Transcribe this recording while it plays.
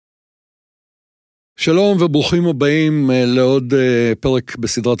שלום וברוכים הבאים לעוד פרק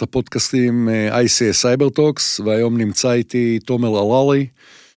בסדרת הפודקאסטים ICS Cyber Talks, והיום נמצא איתי תומר הררי,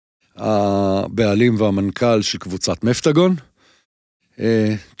 הבעלים והמנכ"ל של קבוצת מפטגון.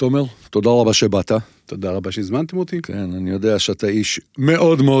 תומר, תודה רבה שבאת. תודה רבה שהזמנתם אותי. כן, אני יודע שאתה איש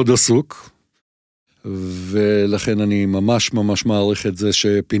מאוד מאוד עסוק, ולכן אני ממש מעריך את זה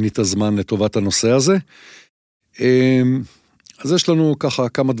שפינית זמן לטובת הנושא הזה. אז יש לנו ככה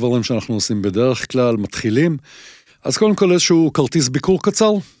כמה דברים שאנחנו עושים בדרך כלל, מתחילים. אז קודם כל איזשהו כרטיס ביקור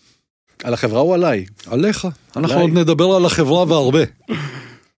קצר. על החברה או עליי? עליך. אנחנו עוד נדבר על החברה והרבה.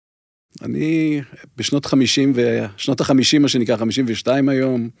 אני בשנות ה-50, מה שנקרא 52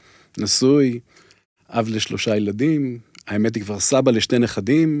 היום, נשוי, אב ל3 ילדים, האמת היא כבר סבא ל2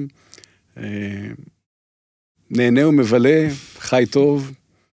 נכדים, נהנה ומבלה, חי טוב,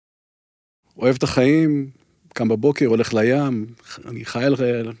 אוהב את החיים, קם בבוקר, הולך לים, אני חי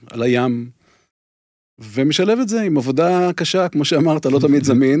על הים, ומשלב את זה עם עבודה קשה, כמו שאמרת, לא תמיד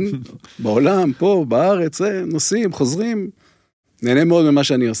זמין, בעולם, פה, בארץ, נוסעים, חוזרים, נהנה מאוד ממה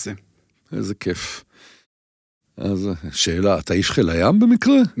שאני עושה. איזה כיף. אז שאלה, אתה איש חיל הים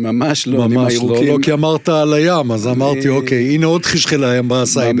במקרה? ממש לא, ממש לא, כי אמרת על הים, אז אמרתי, אוקיי, הנה עוד חיש חיל הים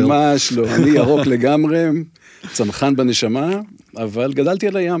בסייבר. ממש לא, אני ירוק לגמרי, צמחן בנשמה, אבל גדלתי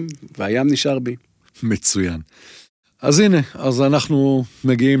על הים, והים נשאר בי. מצוין. אז הנה, אז אנחנו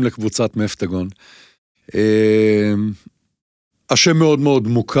מגיעים לקבוצת מפטגון. השם מאוד מאוד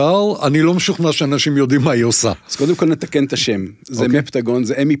מוכר, אני לא משוכנע שאנשים יודעים מה היא עושה. אז קודם כל נתקן את השם, זה מפטגון,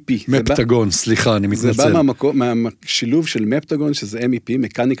 זה MEP. מפטגון, סליחה, אני מתנצל. זה בא מהשילוב של מפטגון, שזה MEP,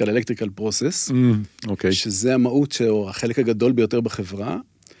 Mechanical Electrical Process, שזה המהות או החלק הגדול ביותר בחברה,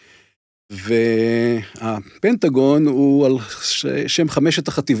 והפנטגון הוא על שם 5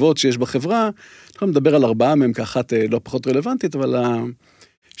 החטיבות שיש בחברה, אנחנו נדבר על 4 מהם כאחת לא פחות רלוונטית, אבל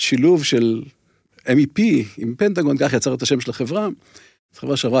השילוב של MEP עם פנטגון כך יצר את השם של החברה,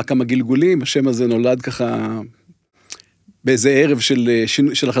 החברה שעברה כמה גלגולים, השם הזה נולד ככה באיזה ערב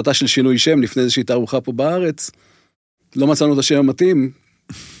של החלטה של שינוי שם, לפני איזושהי תערוכה פה בארץ, לא מצאנו את השם המתאים,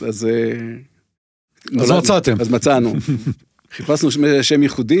 אז מצאתם. אז מצאנו. חיפשנו שם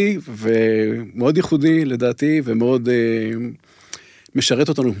ייחודי, ומאוד ייחודי לדעתי, ומאוד משרת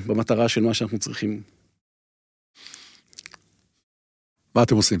אותנו במטרה של מה שאנחנו צריכים. מה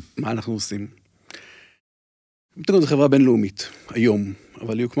אתם עושים? מה אנחנו עושים? מפטגון זו חברה בינלאומית, היום,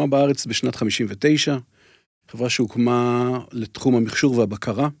 אבל היא הוקמה בארץ בשנת 59, חברה שהוקמה לתחום המכשור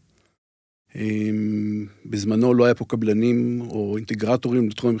והבקרה. בזמנו לא היה פה קבלנים או אינטגרטורים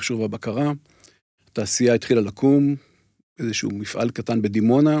לתחום המכשור והבקרה. התעשייה התחילה לקום, איזשהו מפעל קטן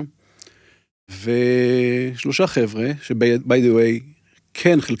בדימונה, ו3 חבר'ה, by the way,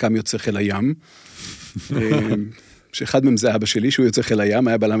 כן חלקם יוצא חיל הים, שאחד מהם זה אבא שלי, שהוא יוצא חיל הים,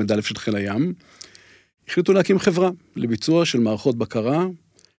 היה בלמד א' של חיל הים, החליטו להקים חברה לביצוע של מערכות בקרה,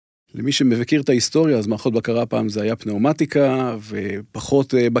 למי שמבקר את ההיסטוריה, אז מערכות בקרה פעם זה היה פנאומטיקה,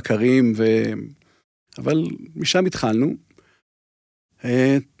 ופחות בקרים, אבל משם התחלנו.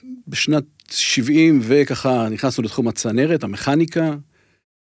 בשנת 70 וככה נכנסנו לתחום הצנרת, המכניקה,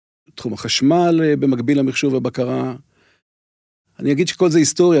 תחום החשמל במקביל למחשוב ובקרה. אני אגיד שכל זה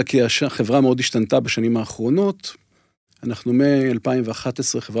היסטוריה, כי החברה מאוד השתנתה בשנים האחרונות. אנחנו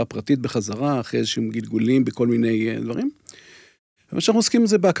מ-2011 חברה פרטית בחזרה, אחרי איזשהם גלגולים בכל מיני דברים. ומה שאנחנו עוסקים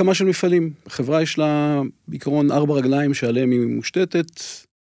זה בהקמה של מפעלים. החברה יש לה בעיקרון 4 רגליים שעליהם היא מושתתת,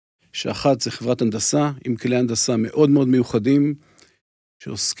 שאחת זה חברת הנדסה, עם כלי הנדסה מאוד מאוד מיוחדים,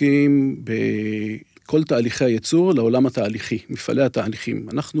 שעוסקים בכל תהליכי הייצור לעולם התהליכי, מפעלי התהליכים.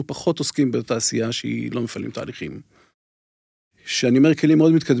 אנחנו פחות עוסקים בתעשייה שהיא לא מפעלים תהליכים. כשאני אומר כלים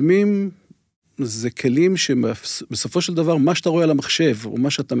מאוד מתקדמים, זה כלים שבסופו של דבר, מה שאתה רואה על המחשב, או מה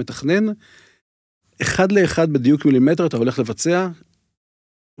שאתה מתכנן, 1 ל-1 בדיוק מילימטר, אתה הולך לבצע,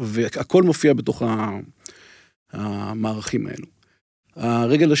 והכל מופיע בתוך המערכים האלו.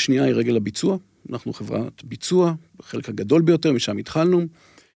 הרגל השנייה היא רגל הביצוע, אנחנו חברת ביצוע, בחלק הגדול ביותר, משם התחלנו,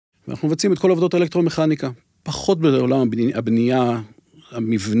 ואנחנו מבצעים את כל עבודות האלקטרומכניקה, פחות בעולם הבנייה,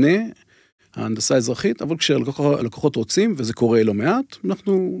 המבנה, ההנדסה האזרחית, אבל כשהלקוחות רוצים, וזה קורה לא מעט,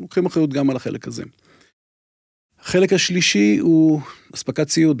 אנחנו לוקחים אחריות גם על החלק הזה. החלק השלישי הוא אספקת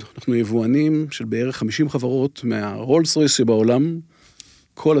ציוד, אנחנו יבואנים של בערך 50 חברות, מהרולס רויס שבעולם,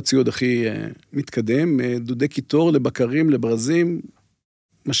 כל הציוד הכי מתקדם, דודי קיטור לבקרים, לברזים,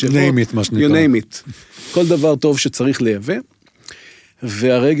 name it, מה שנקרא. You name it. כל דבר טוב שצריך לייבא.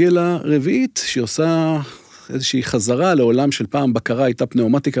 והרגל הרביעית, שעושה איזושהי חזרה לעולם של פעם בקרה, הייתה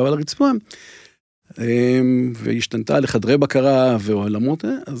פנאומטיקה על הרצפה, והשתנתה לחדרי בקרה ועולמות,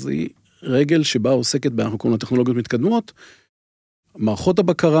 אז היא רגל שבה עוסקת, אנחנו קוראים לה טכנולוגיות מתקדמות, מערכות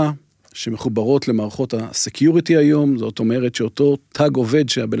הבקרה, שמחוברות למערכות הסקיוריטי היום, זאת אומרת שאותו טאג עובד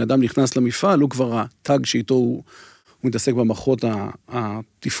שהבן אדם נכנס למפעל, הוא כבר הטאג שאיתו הוא מתעסק במערכות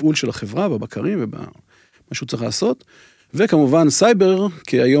התפעול של החברה, בבקרים ובמה שהוא צריך לעשות, וכמובן סייבר,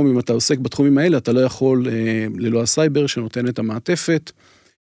 כי היום אם אתה עוסק בתחומים האלה, אתה לא יכול ללא הסייבר שנותן את המעטפת,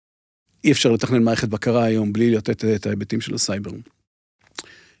 אי אפשר לתכנן מערכת בקרה היום בלי לתת את ההיבטים של הסייבר.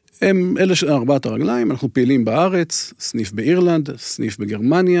 אלה ארבעת הרגליים, אנחנו פעילים בארץ, סניף באירלנד, סניף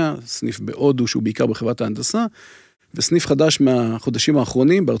בגרמניה, סניף בהודו שהוא בעיקר בחברת ההנדסה, וסניף חדש מהחודשים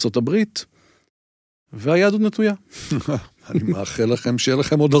האחרונים בארצות הברית, והיד עוד נטויה. אני מאחל לכם שיהיה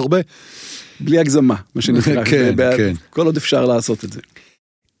לכם עוד הרבה. בלי הגזמה, מה שנקרא. כן, כן. כל עוד אפשר לעשות את זה.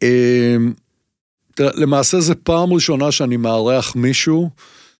 למעשה זה פעם ראשונה שאני מארח מישהו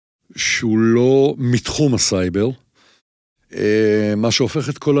שהוא לא מתחום הסייבר, מה שהופך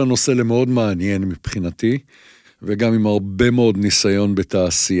את כל הנושא למאוד מעניין מבחינתי, וגם עם הרבה מאוד ניסיון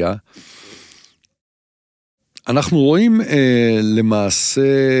בתעשייה. אנחנו רואים למעשה,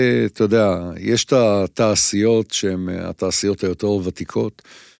 אתה יודע, יש את התעשיות שהן התעשיות היותר ותיקות,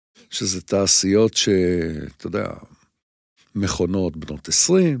 שזה תעשיות שאתה יודע, מכונות בנות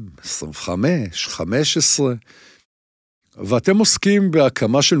 20, 25, 15, ואתם עוסקים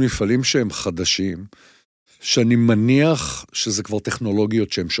בהקמה של מפעלים שהם חדשים, שאני מניח שזה כבר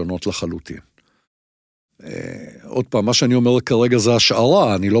טכנולוגיות שהן שונות לחלוטין. עוד פעם, מה שאני אומר כרגע זה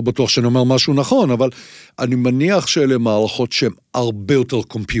השערה, אני לא בטוח שאני אומר משהו נכון, אבל אני מניח שאלה מערכות שהן הרבה יותר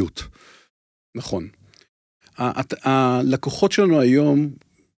קומפיוט. נכון. הלקוחות שלנו היום,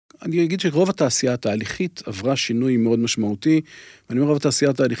 אני אגיד שרוב התעשייה התהליכית עברה שינוי מאוד משמעותי, ואני אומר רוב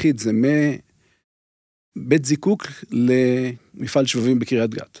התעשייה התהליכית זה מבית זיקוק למפעל שבבים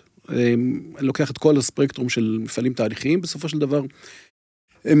בקריית גת. אני לוקח את כל הספקטרום של מפעלים תהליכיים, בסופו של דבר,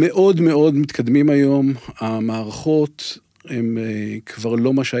 הם מאוד מאוד מתקדמים היום, המערכות הם כבר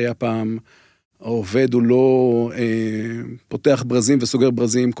לא מה שהיה פעם, העובד הוא לא פותח ברזים וסוגר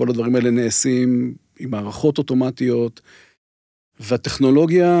ברזים, כל הדברים האלה נעשים עם מערכות אוטומטיות,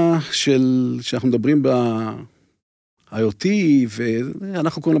 והטכנולוגיה שאנחנו מדברים ב-IoT,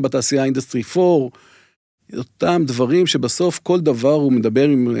 ואנחנו קוראים לה בתעשייה אינדסטרי 4, אותם דברים שבסוף כל דבר הוא מדבר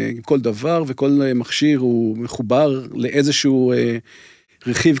עם כל דבר, וכל מכשיר הוא מחובר לאיזשהו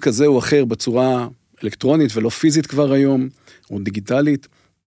רכיב כזה או אחר בצורה אלקטרונית ולא פיזית כבר היום, או דיגיטלית.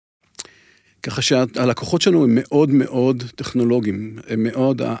 ככה שהלקוחות שלנו הם מאוד מאוד טכנולוגיים, הם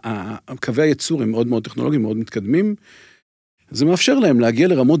מאוד, קווי הייצור הם מאוד מאוד טכנולוגיים, מאוד מתקדמים, זה מאפשר להם להגיע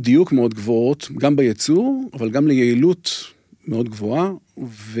לרמות דיוק מאוד גבוהות, גם בייצור, אבל גם ליעילות מאוד גבוהה,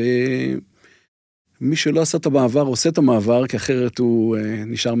 ומי שלא עשה את המעבר, עושה את המעבר, כי אחרת הוא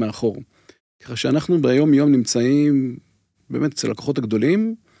נשאר מאחור. ככה שאנחנו ביום יום נמצאים באמת אצל לקוחות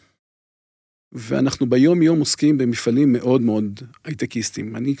הגדולים, ואנחנו ביום יום עוסקים במפעלים מאוד מאוד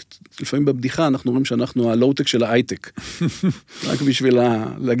הייטקיסטים. לפעמים בבדיחה אנחנו אומרים שאנחנו הלואו-טק של ההייטק, רק בשביל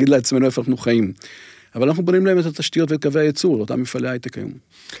להגיד לעצמנו איפה אנחנו חיים. אבל אנחנו בונים להם את התשתיות ואת קווי הייצור, לאותם מפעלי הייטק היום.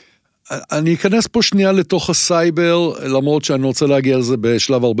 אני אכנס פה שנייה לתוך הסייבר, למרות שאני רוצה להגיע על זה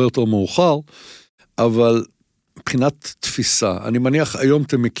בשלב הרבה יותר מאוחר, אבל מבחינת תפיסה, אני מניח היום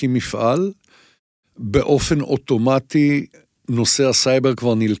אתם מקים מפעל, באופן אוטומטי, נושא הסייבר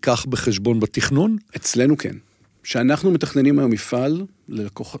כבר נלקח בחשבון בתכנון? אצלנו כן. שאנחנו מתכננים היום מפעל,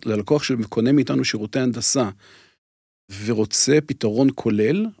 ללקוח שקונה מאיתנו שירותי הנדסה, ורוצה פתרון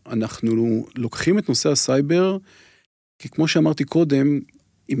כולל, אנחנו לוקחים את נושא הסייבר, כי כמו שאמרתי קודם,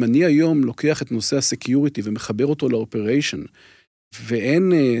 אם אני היום לוקח את נושא הסקיוריטי ומחבר אותו לאופריישן,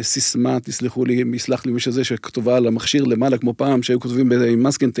 ואין סיסמה, תסלחו לי, יסלח לי משזה שכתובה על המכשיר למעלה, כמו פעם שהיו כותבים עם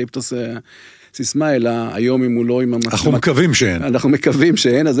מסקן טייפ, סיסמה, אלא היום אם הוא לא עם המצלמת... אנחנו מקווים שאין. אנחנו מקווים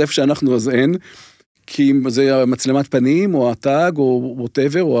שאין, אז איפה שאנחנו אז אין, כי אם זה מצלמת פנים, או הטאג, או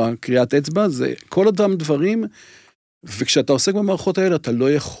whatever, או הקריאת אצבע, זה כל אותם דברים, וכשאתה עוסק במערכות האלה, אתה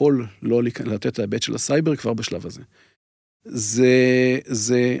לא יכול לא לתת את ההיבט של הסייבר כבר בשלב הזה.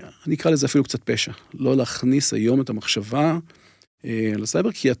 אני אקרא לזה אפילו קצת פשע, לא להכניס היום את המחשבה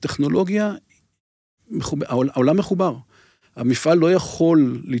לסייבר, כי הטכנולוגיה, העולם מחובר. המפעל לא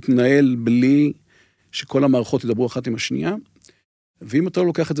יכול להתנהל בלי שכל המערכות ידברו אחת עם השנייה, ואם אתה לא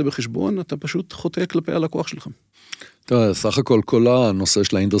לוקח את זה בחשבון, אתה פשוט חוטא כלפי הלקוח שלך. תראה, סך הכל כל הנושא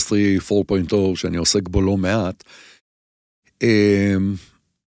של האינדסטרי 4.0, שאני עוסק בו לא מעט,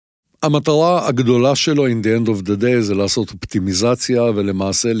 המטרה הגדולה שלו, in the end of the day, זה לעשות אופטימיזציה,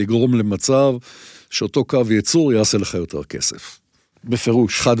 ולמעשה לגרום למצב שאותו קו ייצור יעשה לך יותר כסף.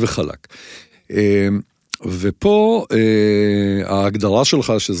 בפירוש. חד וחלק. ופה ההגדרה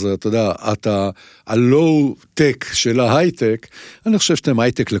שלך, שזה, אתה יודע, אתה הלואו-טק של ההייטק, אני חושב שאתם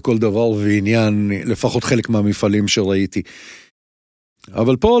הייטק לכל דבר ועניין, לפחות חלק מהמפעלים שראיתי.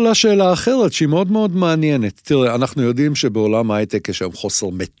 אבל פה עולה שאלה אחרת, שהיא מאוד מאוד מעניינת. תראה, אנחנו יודעים שבעולם ההייטק יש היום חוסר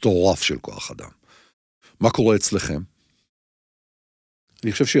מטורף של כוח אדם. מה קורה אצלכם?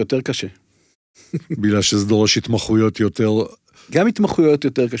 אני חושב שיותר קשה. בגלל שזה דורש התמחויות יותר... גם התמחויות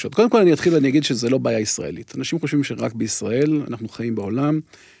יותר קשות. קודם כל אני אתחיל ואני אגיד שזה לא בעיה ישראלית. אנשים חושבים שרק בישראל, אנחנו חיים בעולם.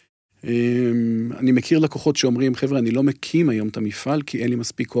 אני מכיר לקוחות שאומרים, חבר'ה, אני לא מקים היום את המפעל, כי אין לי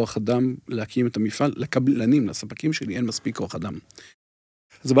מספיק כוח אדם להקים את המפעל, לקבלנים, לספקים שלי, אין מספיק כוח אדם.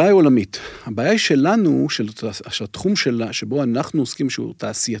 זו בעיה עולמית. הבעיה שלנו, של התחום שבו אנחנו עוסקים, שהוא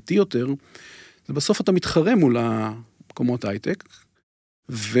תעשייתי יותר, זה בסוף אתה מתחרה מול המקומות ההייטק,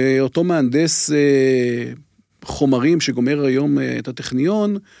 ואותו מהנדס חומרים שגומר היום את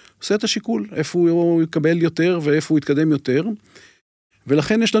הטכניון, עושה את השיקול, איפה הוא יקבל יותר ואיפה הוא יתקדם יותר,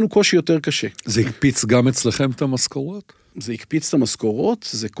 ולכן יש לנו קושי יותר קשה. זה הקפיץ גם אצלכם את המשכורות? זה הקפיץ את המשכורות,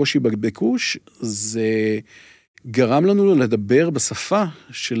 זה קושי בביקוש, זה גרם לנו לדבר בשפה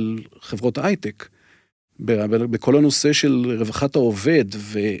של חברות ההייטק, בכל הנושא של רווחת העובד,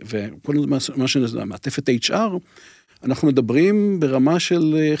 וכל מה שנזמן, מעטפת HR, אנחנו מדברים ברמה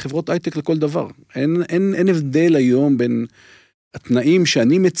של חברות הייטק לכל דבר. אין הבדל היום בין התנאים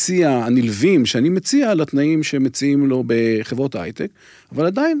שאני מציע, הנלווים שאני מציע, לתנאים שמציעים לו בחברות הייטק, אבל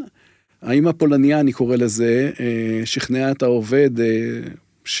עדיין, האם הפולניה, אני קורא לזה, שכנע את העובד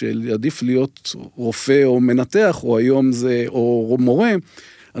שעדיף להיות רופא או מנתח, או היום זה, או מורה,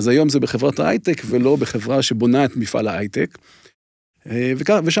 אז היום זה בחברת ההייטק, ולא בחברה שבונה את מפעל ההייטק,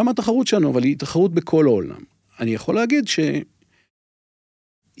 ושם התחרות שלנו, אבל היא תחרות בכל העולם. אני יכול להגיד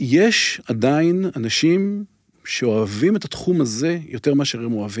שיש עדיין אנשים שאוהבים את התחום הזה יותר מאשר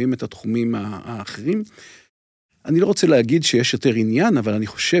הם אוהבים את התחומים האחרים. אני לא רוצה להגיד שיש יותר עניין, אבל אני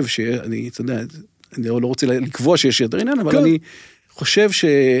חושב אני לא רוצה לקבוע שיש יותר עניין, אבל אני חושב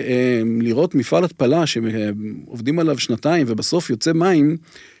שלראות מפעל התפלה שעובדים עליו שנתיים ובסוף יוצא מים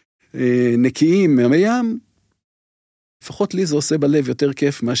נקיים מהים, לפחות לי זה עושה בלב יותר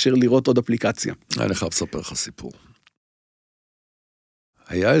כיף מאשר לראות עוד אפליקציה. אני חייב לספר לך סיפור.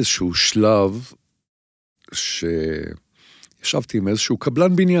 היה איזשהו שלב שישבתי עם איזשהו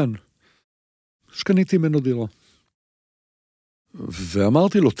קבלן בניין, שקניתי ממנו דירה.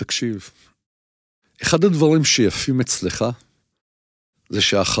 ואמרתי לו, תקשיב, אחד הדברים שיפים אצלך, זה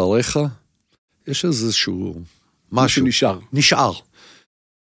שאחריך יש איזשהו משהו. נשאר.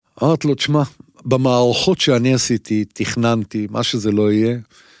 אמרתי לו, תשמע, במערכות שאני עשיתי, תכננתי, מה שזה לא יהיה,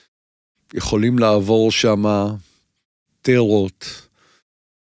 יכולים לעבור שם טרות,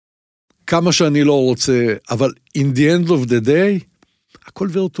 כמה שאני לא רוצה, אבל in the end of the day, הכל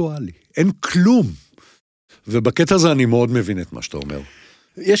וירטואלי, אין כלום. ובקטע הזה אני מאוד מבין את מה שאתה אומר.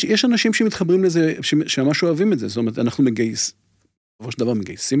 יש אנשים שמתחברים לזה, שממש אוהבים את זה, זאת אומרת, אנחנו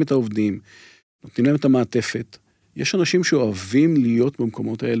מגייסים את העובדים, נותנים להם את המעטפת, יש אנשים שאוהבים להיות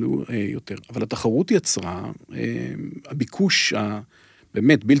במקומות האלו יותר, אבל התחרות יצרה, הביקוש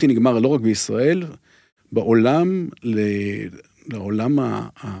באמת בלתי נגמר, לא רק בישראל, בעולם, לעולם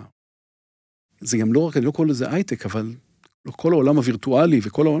זה גם לא רק, אני לא קורא לזה הייטק, אבל כל העולם הווירטואלי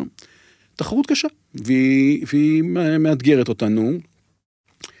וכל העולם, תחרות קשה, והיא מאתגרת אותנו.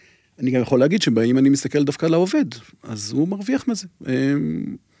 אני גם יכול להגיד שאם אני מסתכל דווקא על העובד, אז הוא מרוויח מזה.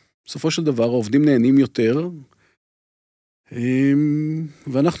 בסופו של דבר, העובדים נהנים יותר,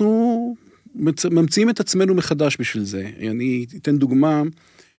 ואנחנו ממציאים את עצמנו מחדש בשביל זה. אני אתן דוגמה,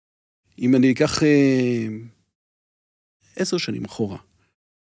 אם אני אקח 10 שנים אחורה,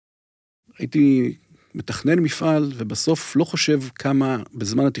 הייתי מתכנן מפעל, ובסוף לא חושב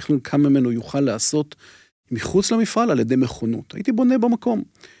בזמן התכנון, כמה ממנו יוכל לעשות מחוץ למפעל על ידי מכונות. הייתי בונה במקום.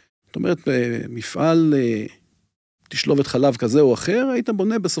 זאת אומרת, מפעל תשלובת חלב כזה או אחר, היית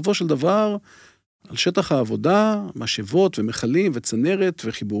בונה בסופו של דבר על שטח העבודה, משאבות ומחלים וצנרת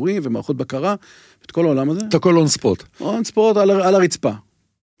וחיבורים ומערכות בקרה, את כל העולם הזה. את הכל און ספוט. און ספוט על הרצפה.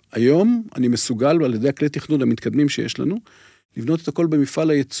 היום אני מסוגל על ידי הכלי תכנון המתקדמים שיש לנו, לבנות את הכל במפעל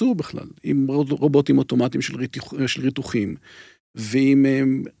הייצור בכלל, עם רובוטים אוטומטיים של ריתוחים, ועם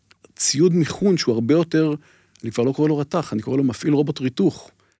ציוד מיכון שהוא הרבה יותר, אני כבר לא קורא לו רתח, אני קורא לו מפעיל רובוט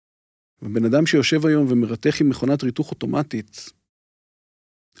ריתוך. ובן אדם שיושב היום ומרתך עם מכונת ריתוך אוטומטית,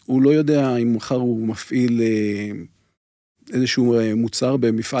 הוא לא יודע אם מחר הוא מפעיל איזשהו מוצר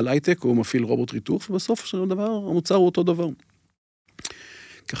במפעל הייטק, או מפעיל רובוט ריתוך, ובסוף של דבר, המוצר הוא אותו דבר.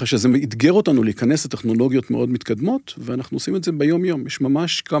 ככה שזה יתגר אותנו להיכנס לטכנולוגיות מאוד מתקדמות, ואנחנו עושים את זה ביום יום. יש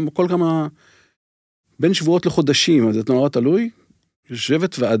ממש כל כמה, בין שבועות לחודשים, אז זה נורא תלוי,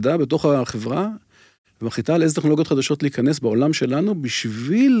 יושבת ועדה בתוך החברה, ומחליטה על איזה טכנולוגיות חדשות להיכנס בעולם שלנו,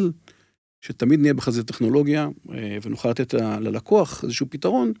 בשביל שתמיד נהיה בחזית טכנולוגיה, ונוכל לתת ללקוח איזשהו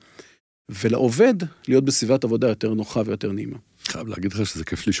פתרון, ולעובד להיות בסביבת עבודה יותר נוחה ויותר נעימה. חייב להגיד לך שזה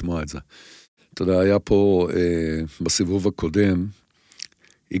כיף לשמוע את זה. אתה יודע, היה פה בסיבוב הקודם,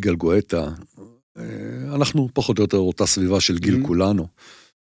 יגאל גואטה, אנחנו פחות או יותר אותה סביבה של גיל כולנו,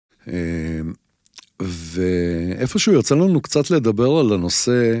 ואיפשהו יוצא לנו קצת לדבר על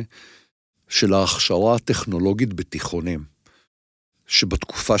הנושא של ההכשרה הטכנולוגית בתיכונים,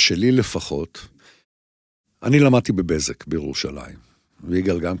 שבתקופה שלי לפחות, אני למדתי בבזק בירושלים,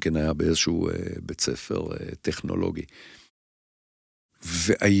 ויגאל גם כן היה באיזשהו בית ספר טכנולוגי.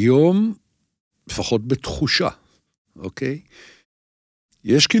 והיום, לפחות בתחושה, אוקיי?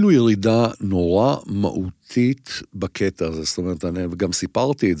 יש כאילו ירידה נורא מהותית בקטע הזה, זאת אומרת, אני גם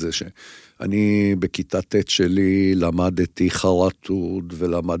סיפרתי את זה, שאני בכיתה ט' שלי למדתי חרטוד,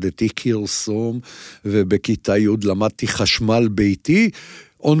 ולמדתי קרסום, ובכיתה י' למדתי חשמל ביתי,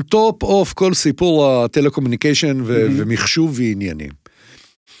 on top of כל סיפור הטלקומוניקיישן ומחשוב ועניינים.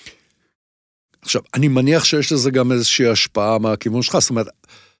 עכשיו, אני מניח שיש לזה גם איזושהי השפעה מהכיוון שלך, זאת אומרת,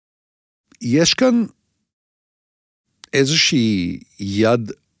 יש כאן איזושהי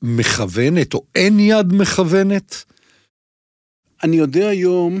יד מכוונת, או אין יד מכוונת? אני יודע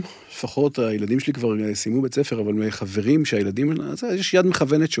היום, לפחות הילדים שלי כבר סיימו בית ספר, אבל חברים שהילדים, יש יד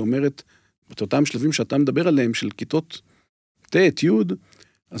מכוונת שאומרת, את אותם שלבים שאתה מדבר עליהם, של כיתות ט', י',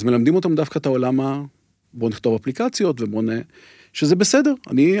 אז מלמדים אותם דווקא את העולם, בואו נכתוב אפליקציות, שזה בסדר.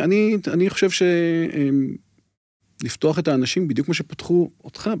 אני חושב לפתוח את האנשים, בדיוק כמו שפתחו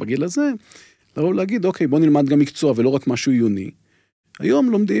אותך בגיל הזה, לרוב להגיד, אוקיי, בוא נלמד גם מקצוע, ולא רק משהו עיוני. היום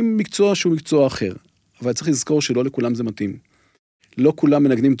לומדים מקצוע שהוא מקצוע אחר, אבל צריך לזכור שלא לכולם זה מתאים. לא כולם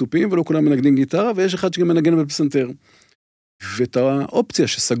מנגנים טופים, ולא כולם מנגנים גיטרה, ויש אחד שגם מנגן בפסנתר. ואת האופציה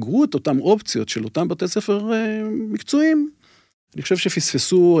שסגרו את אותם אופציות של אותם בתי ספר מקצועיים, אני חושב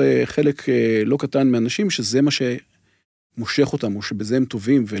שפספסו חלק לא קטן מאנשים, שזה מה שמושך אותם, או שבזה הם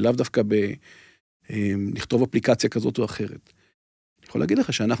טובים, ולאו דווקא לכתוב אפליקציה כזאת או אחרת. אני יכול להגיד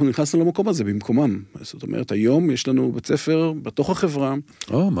לך שאנחנו נכנסנו למקום הזה במקומם. זאת אומרת, היום יש לנו בית ספר בתוך החברה.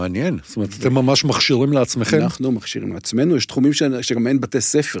 מעניין. זאת אומרת, אתם ממש מכשירים לעצמכם? אנחנו מכשירים לעצמנו. יש תחומים שגם אין בתי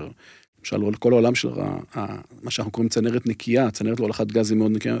ספר. למשל, כל העולם של מה שאנחנו קוראים צנרת נקייה, צנרת להולכת גזים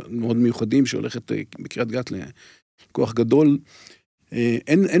מאוד מיוחדים, שהולכת בקריית גת לכוח גדול.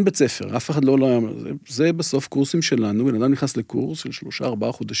 אין בית ספר, אף אחד לא... זה בסוף קורסים שלנו, בן אדם נכנס לקורס של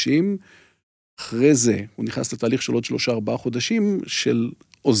 3-4 חודשים, אחרי זה הוא נכנס לתהליך של עוד 3-4 חודשים, של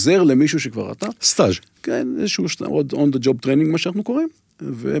עוזר למישהו שכבר אתה. סטאז'. כן, איזשהו עוד on the job training, מה שאנחנו קוראים,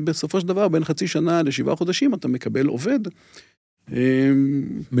 ובסופו של דבר, בין חצי שנה ל7 חודשים, אתה מקבל עובד.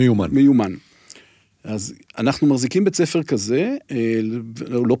 מיומן. אז אנחנו מחזיקים בית ספר כזה,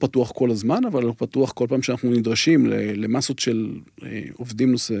 לא פתוח כל הזמן, אבל לא פתוח כל פעם שאנחנו נדרשים למסות של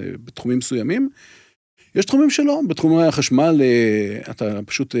עובדים בתחומים מסוימים. יש תחומים שלא, בתחומי החשמל אתה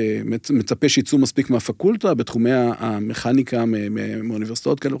פשוט מצפה שיצאו מספיק מהפקולטה, בתחומי המכניקה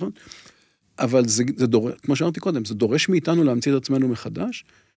מאוניברסיטאות כאלה, אבל זה דורש, כמו שאמרתי קודם, זה דורש מאיתנו להמציא את עצמנו מחדש.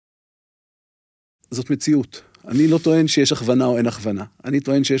 זאת מציאות. אני לא טוען שיש הכוונה או אין הכוונה. אני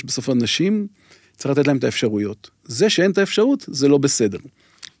טוען שיש בסוף אנשים, צריך לתת להם את האפשרויות. זה שאין את האפשרות, זה לא בסדר.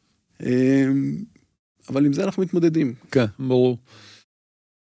 אבל עם זה אנחנו מתמודדים. כן, ברור.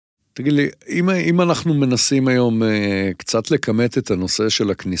 תגיד לי, אם אנחנו מנסים היום קצת לקמת את הנושא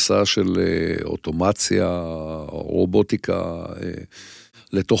של הכניסה של אוטומציה, רובוטיקה,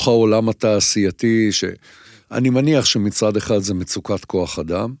 לתוך העולם התעשייתי, שאני מניח שמצד אחד זה מצוקת כוח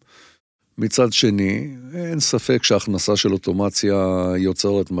אדם, מצד שני, אין ספק שההכנסה של אוטומציה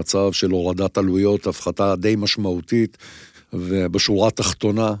יוצרת מצב של הורדת עלויות, הפחתה די משמעותית, ובשורה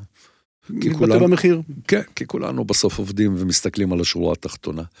התחתונה, במחיר. כן, כי כולנו בסוף עובדים ומסתכלים על השורה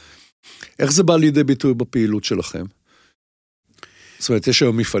התחתונה. איך זה בא לידי ביטוי בפעילות שלכם? זאת אומרת, יש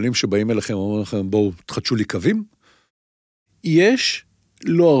היום מפעלים שבאים אליכם, אומרים לכם, בואו, תחדשו לי קווים? יש,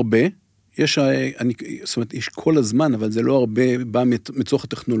 לא הרבה. זאת אומרת, יש כל הזמן, אבל זה לא הרבה בא מצורך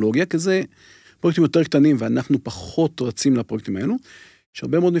הטכנולוגיה, כי זה פרויקטים יותר קטנים, ואנחנו פחות רצים לפרויקטים האלו. יש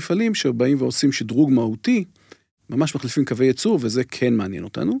הרבה מאוד מפעלים שבאים ועושים שדרוג מהותי, ממש מחליפים קווי ייצור, וזה כן מעניין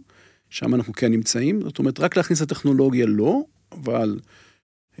אותנו. שם אנחנו כן נמצאים. זאת אומרת, רק להכניס הטכנולוגיה לא, אבל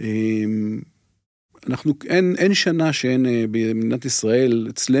אין שנה שאין במדינת ישראל,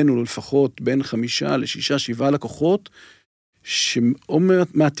 אצלנו לפחות בין 5 ל6, 7 לקוחות, שאו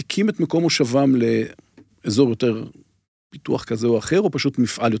מעתיקים את מקום מושבם לאזור יותר פיתוח כזה או אחר, או פשוט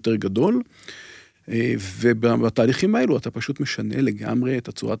מפעל יותר גדול, ובתהליכים האלו אתה פשוט משנה לגמרי את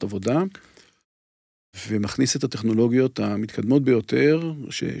הצורת עבודה, ומכניס את הטכנולוגיות המתקדמות ביותר,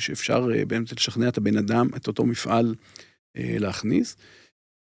 שאפשר באמת לשכנע את הבן אדם, את אותו מפעל להכניס.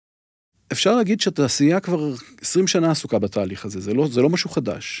 אפשר להגיד שהתעשייה כבר 20 שנה עסוקה בתהליך הזה, זה לא משהו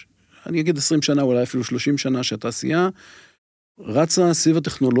חדש. אני אגיד 20 שנה, אולי אפילו 30 שנה שהתעשייה רצה סביב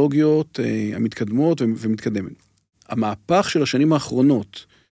הטכנולוגיות המתקדמות ומתקדמת. המהפך של השנים האחרונות,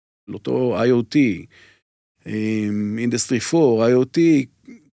 לאותו IoT, Industry 4, IoT,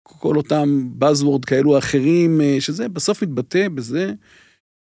 כל אותם buzzword כאלו אחרים, שזה בסוף מתבטא בזה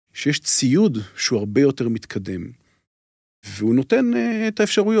שיש ציוד שהוא הרבה יותר מתקדם. והוא נותן את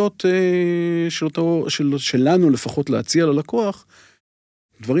האפשרויות שלנו לפחות להציע ללקוח,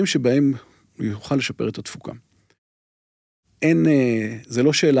 דברים שבהם הוא יוכל לשפר את התפוקה. זה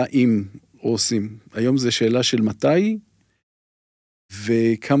לא שאלה אם או עושים, היום זה שאלה של מתי,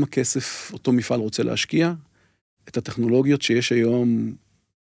 וכמה כסף אותו מפעל רוצה להשקיע, את הטכנולוגיות שיש היום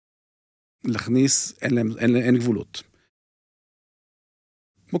להכניס, אין גבולות.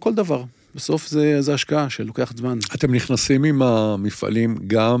 כמו כל דבר, בסוף זה השקעה שלוקחת זמן. אתם נכנסים עם המפעלים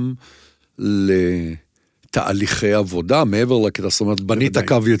גם לתהליכי עבודה, מעבר לקטע, זאת אומרת, בנית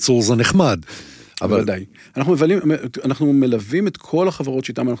קו ייצור זה נחמד. אבל די. אנחנו מלווים את כל החברות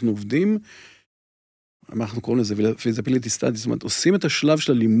שאיתן אנחנו עובדים, אנחנו קוראים לזה feasibility study, זאת אומרת, עושים את השלב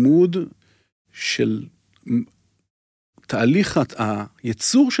של הלימוד של תהליך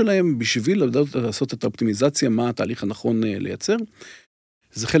הייצור שלהם בשביל לעשות את האופטימיזציה, מה התהליך הנכון לייצר.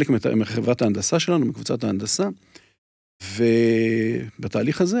 זה חלק מחברת ההנדסה שלנו, מקבוצת ההנדסה,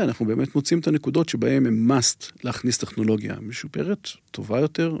 ובתהליך הזה אנחנו באמת מוצאים את הנקודות שבהם הם must להכניס טכנולוגיה משופרת, טובה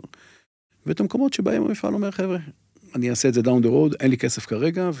יותר, ואת המקומות שבהם המפעל אומר, חבר'ה, אני אעשה את זה down the road, אין לי כסף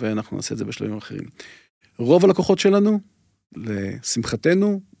כרגע, ואנחנו נעשה את זה בשלבים אחרים. רוב הלקוחות שלנו,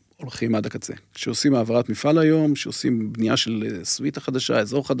 לשמחתנו, הולכים עד הקצה. שעושים העברת מפעל היום, שעושים בנייה של סוויטה חדשה,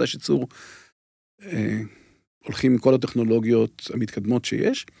 אזור חדש ייצור, הולכים עם כל הטכנולוגיות המתקדמות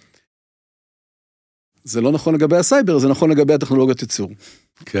שיש. זה לא נכון לגבי הסייבר, זה נכון לגבי הטכנולוגיות ייצור.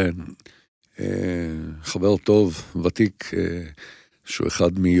 כן. חבר טוב, ותיק, שהוא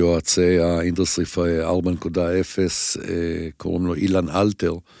אחד מיועצי האינדסטרי 4.0, קוראים לו אילן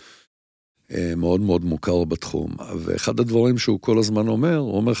אלתר, מאוד מאוד מוכר בתחום. ואחד הדברים שהוא כל הזמן אומר,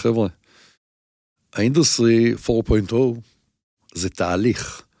 הוא אומר, חבר'ה, האינדסטרי 4.0 זה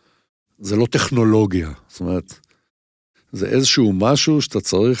תהליך, זה לא טכנולוגיה. זאת אומרת, זה איזשהו משהו שאתה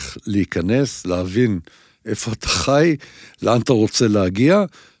צריך להיכנס, להבין איפה אתה חי, לאן אתה רוצה להגיע,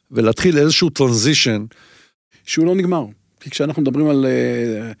 ולהתחיל איזשהו טרנזישן. שהוא לא נגמר. כי כשאנחנו מדברים על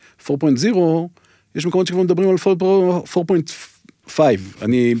 4.0, יש מקומות שכבר מדברים על 4.5.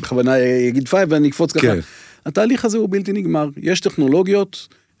 אני בכוונה אגיד 5 ואני אקפוץ ככה. התהליך הזה הוא בלתי נגמר. יש טכנולוגיות,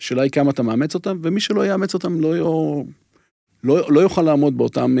 שאלה היא כמה אתה מאמץ אותם, ומי שלא יאמץ אותם לא יוכל לעמוד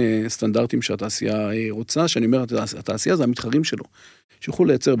באותם סטנדרטים שהתעשייה רוצה, שאני אומר, התעשייה זה המתחרים שלו, שיוכלו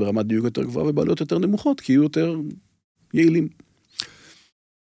לייצר ברמת דיוק יותר גבוהה ובעלויות יותר נמוכות, כי יהיו יותר יעילים.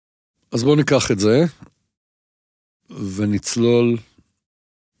 אז בואו ניקח את זה, ונצלול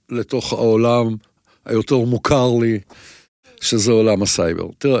לתוך העולם היותר מוכר לי, שזה עולם הסייבר.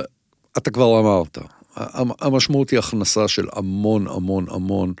 תראה, אתה כבר אמרת, המשמעות היא הכנסה של המון המון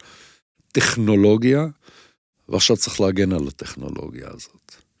המון טכנולוגיה, ועכשיו צריך להגן על הטכנולוגיה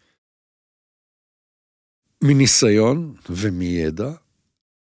הזאת. מניסיון ומידע,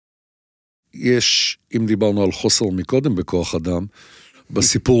 יש, אם דיברנו על חוסר מקודם בכוח אדם,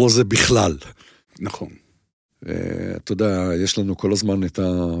 בסיפור הזה בכלל. נכון. אתה יודע, יש לנו כל הזמן את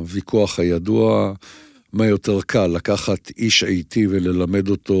הוויכוח הידוע, מה יותר קל, לקחת איש IT וללמד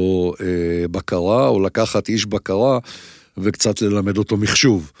אותו בקרה, או לקחת איש בקרה וקצת ללמד אותו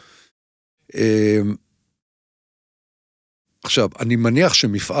מחשוב. עכשיו, אני מניח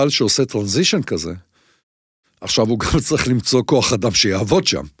שמפעל שעושה טרנזישן כזה, עכשיו הוא גם צריך למצוא כוח אדם שיעבוד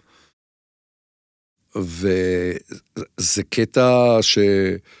שם. וזה קטע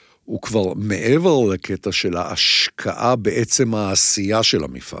שהוא כבר מעבר לקטע של ההשקעה בעצם העשייה של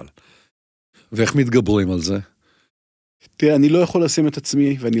המפעל. ואיך מתגברים על זה? תראה, אני לא יכול לשים את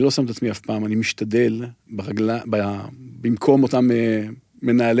עצמי, ואני לא שם את עצמי אף פעם, אני משתדל במקום אותם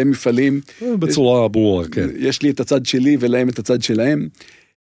מנהלי מפעלים. בצורה ברורה, כן. יש לי את הצד שלי ולהם את הצד שלהם,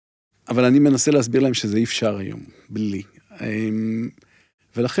 אבל אני מנסה להסביר להם שזה אי אפשר היום, בלי.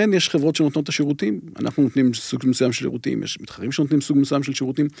 ולכן יש חברות שנותנות את השירותים, אנחנו נותנים סוג מסוים של שירותים, יש מתחרים שנותנים סוג מסוים של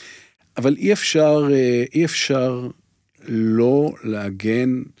שירותים, אבל אי אפשר לא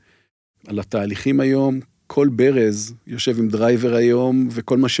להגן על התהליכים היום. כל ברז יושב עם דרייבר היום,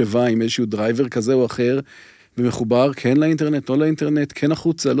 וכל משאבה עם איזשהו דרייבר כזה או אחר, ומחובר כן לאינטרנט, לא לאינטרנט, כן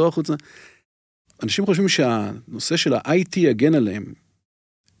החוצה, לא החוצה. אנשים חושבים שהנושא של ה-IT יגן עליהם,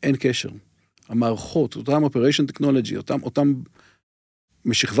 אין קשר. המערכות, אותם operation technology, אותם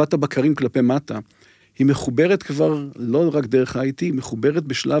משכבת הבקרים כלפי מטה, היא מחוברת כבר לא רק דרך ה-IT, היא מחוברת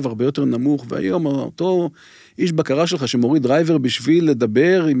בשלב הרבה יותר נמוך, והיום אותו איש בקרה שלך שמוריד דרייבר בשביל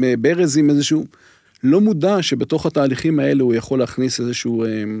לדבר עם ברז עם איזשהו, לא מודע שבתוך התהליכים האלה הוא יכול להכניס איזשהו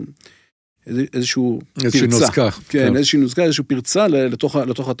פרצה. נוזקה. כן, איזושהי נוזקה, איזושהי פרצה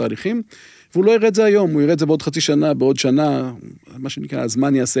לתוך התהליכים, והוא לא יראה את זה היום, הוא יראה את זה בעוד חצי שנה, בעוד שנה, מה שנקרא,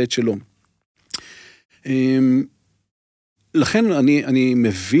 הזמן יעשה את שלו. לכן אני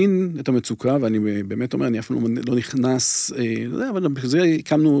מבין את המצוקה, ואני באמת אומר, אני אפילו לא נכנס, אבל בזה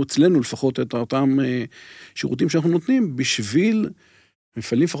הקמנו אצלנו לפחות את אותם שירותים שאנחנו נותנים, בשביל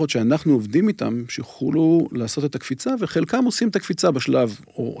מפעלים לפחות שאנחנו עובדים איתם, שיוכלו לעשות את הקפיצה, וחלקם עושים את הקפיצה בשלב,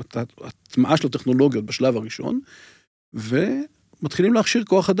 או את הטמעה של הטכנולוגיות בשלב הראשון, ומתחילים להכשיר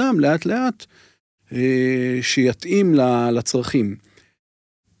כוח אדם לאט לאט, שיתאים לצרכים.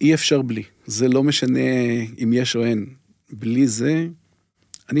 אי אפשר בלי. זה לא משנה אם יש או אין. בלי זה,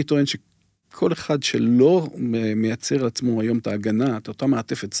 אני טוען שכל אחד שלא מייצר לעצמו היום את ההגנה, את אותה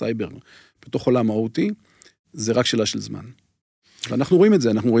מעטפת סייבר, בתוך עולם האותי, זה רק שאלה של זמן. ואנחנו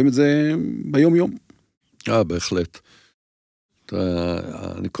רואים את זה ביום יום. בהחלט.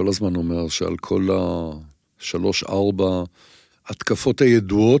 אני כל הזמן אומר שעל כל 3-4 התקפות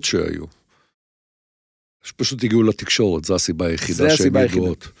הידועות שהיו, שפשוט הגיעו לתקשורת, זו הסיבה היחידה שהן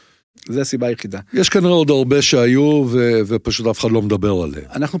ידועות. זה הסיבה היחידה. יש כנראה עוד הרבה שהיו, ופשוט אף אחד לא מדבר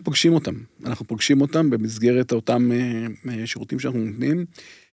עליהם. אנחנו פוגשים אותם במסגרת אותם שירותים שאנחנו נותנים.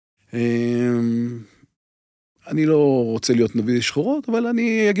 אני לא רוצה להיות נביא שחורות, אבל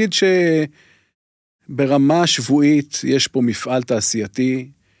אני אגיד שברמה שבועית יש פה מפעל תעשייתי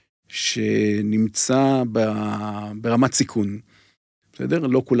שנמצא ברמת סיכון. בסדר?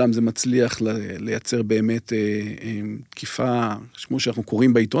 לא כולם זה מצליח לייצר באמת תקיפה, כמו שאנחנו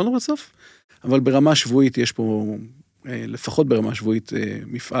קוראים בעיתון בסוף, אבל ברמה שבועית יש פה, לפחות ברמה שבועית,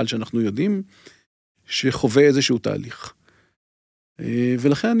 מפעל שאנחנו יודעים, שחווה איזשהו תהליך.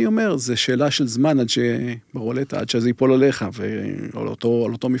 ולכן אני אומר, זה שאלה של זמן עד שזה ייפול עליך, על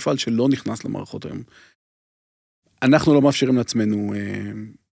אותו מפעל שלא נכנס למערכות היום. אנחנו לא מאפשרים לעצמנו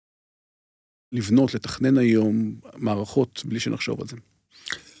לבנות, לתכנן היום מערכות בלי שנחשוב על זה.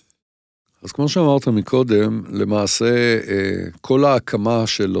 אז כמו שאמרת מקודם, למעשה כל ההקמה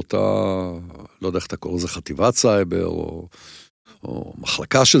של אותה, לא יודע איך אתה קורא לזה, חטיבת סייבר, או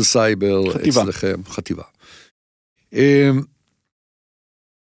מחלקה של סייבר, אצלכם, חטיבה.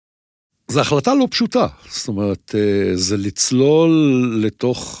 זו החלטה לא פשוטה, זאת אומרת, זה לצלול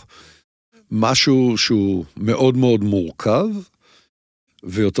לתוך משהו שהוא מאוד מאוד מורכב,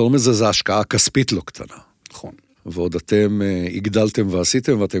 ויותר מזה זה השקעה כספית לא קטנה. נכון. ועוד אתם הגדלתם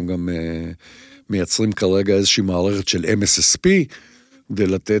ועשיתם, ואתם גם מייצרים כרגע איזושהי מערכת של MSSP, כדי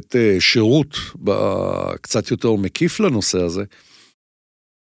לתת שירות קצת יותר מקיף לנושא הזה.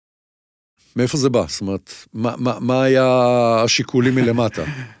 מאיפה זה בא? זאת אומרת, מה היה השיקולים מלמטה?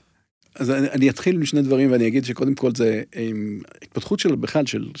 אז אני אתחיל עם שני דברים, ואני אגיד שקודם כל זה התפתחות בכלל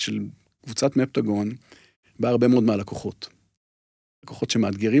של קבוצת מפטגון, בא הרבה מאוד מהלקוחות. לקוחות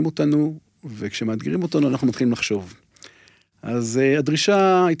שמאתגרים אותנו, וכשמאתגרים אותנו אנחנו מתחילים לחשוב. אז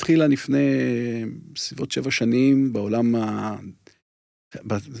הדרישה התחילה לפני סביבות 7 שנים, בעולם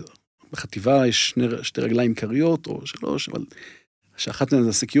בחטיבה יש שתי רגליים קריות, או 3, אבל שאחת מהן זה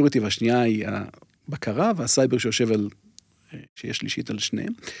הסקיוריטי, והשנייה היא הבקרה, והסייבר שיושב שיש שלישית על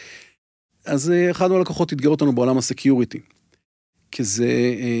שניהם. אז אחד מהלקוחות התגר אותנו בעולם הסקיוריטי, כי זה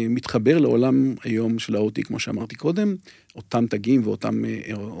מתחבר לעולם היום של ה-OT, כמו שאמרתי קודם, אותם תגים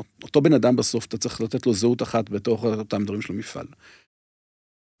אותו בן אדם בסוף, אתה צריך לתת לו זהות אחת בתוך אותם דברים של המפעל.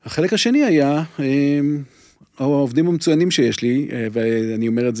 החלק השני היה, העובדים המצוינים שיש לי, ואני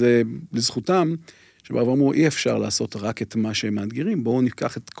אומר את זה לזכותם, שבאו אמרו, אי אפשר לעשות רק את מה שהם מאתגרים, בואו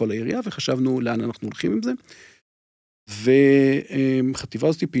ניקח את כל העירייה, וחשבנו לאן אנחנו הולכים עם זה. וחטיבה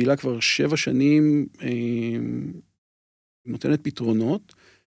הזאת פעילה כבר 7 שנים, נותנת פתרונות,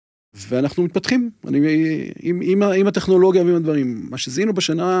 ואנחנו מתפתחים, עם הטכנולוגיה ועם הדברים. מה שזיהינו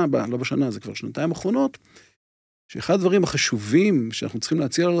לא בשנה, זה כבר 2 האחרונות, שאחד הדברים החשובים שאנחנו צריכים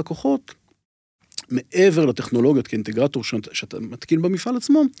להציע ללקוחות, מעבר לטכנולוגיות כאינטגרטור שאתה מתקין במפעל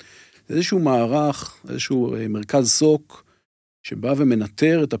עצמו, זה איזשהו מערך, איזשהו מרכז סוק, שבא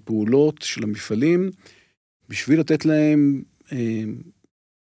ומנטר את הפעולות של המפעלים, בשביל לתת להם,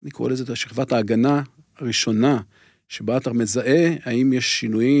 אני קורא לזה את שכבת ההגנה הראשונה, שבה אתה מזהה האם יש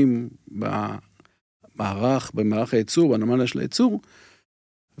שינויים במערך הייצור, בנמל של הייצור,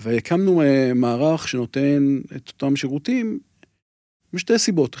 והקמנו מערך שנותן את אותם שירותים, משתי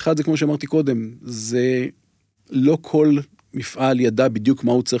סיבות. אחד זה כמו שאמרתי קודם, זה לא כל מפעל ידע בדיוק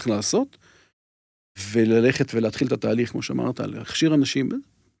מה הוא צריך לעשות, וללכת ולהתחיל את התהליך, כמו שאמרת, להכשיר אנשים.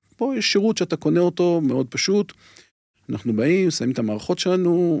 פה יש שירות שאתה קונה אותו מאוד פשוט, אנחנו באים, שמים את המערכות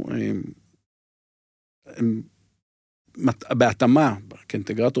שלנו, הם בהתאמה,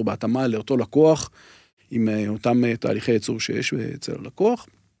 כאינטגרטור בהתאמה לאותו לקוח, עם אותם תהליכי ייצור שיש אצל הלקוח.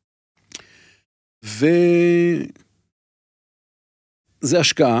 וזה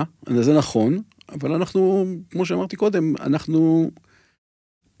השקעה, זה נכון, אבל אנחנו, כמו שאמרתי קודם, אנחנו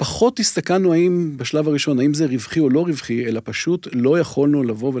פחות הסתכלנו האם בשלב הראשון, האם זה רווחי או לא רווחי, אלא פשוט לא יכולנו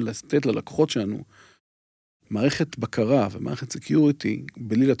לבוא ולתת ללקוחות שלנו מערכת בקרה ומערכת סקיוריטי,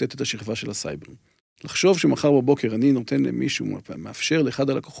 בלי לתת את השכבה של הסייבר. לחשוב שמחר בבוקר אני נותן למישהו, מאפשר לאחד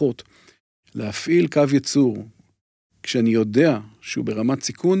הלקוחות, להפעיל קו ייצור, כשאני יודע שהוא ברמת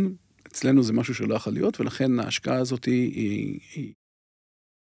סיכון, אצלנו זה משהו שלא יכול להיות, ולכן ההשקעה הזאת היא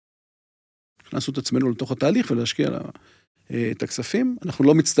הכנסנו את עצמנו לתוך התהליך ולהשקיע את הכספים. אנחנו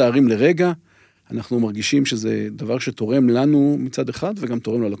לא מצטערים לרגע, אנחנו מרגישים שזה דבר שתורם לנו מצד אחד, וגם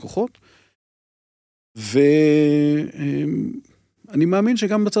תורם ללקוחות. ואני מאמין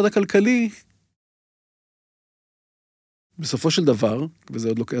שגם בצד הכלכלי, בסופו של דבר, וזה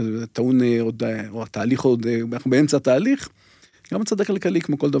עוד לא טעון עוד, או התהליך עוד, אנחנו באמצע התהליך, גם הצד הכלכלי,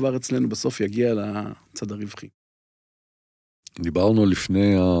 כמו כל דבר אצלנו, בסוף יגיע לצד הרווחי. דיברנו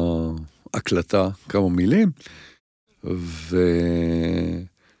לפני ההקלטה כמה מילים,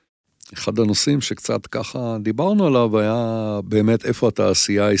 ואחד הנושאים שקצת ככה דיברנו עליו, היה באמת איפה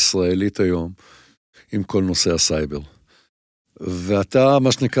התעשייה הישראלית היום, עם כל נושא הסייבר. ואתה,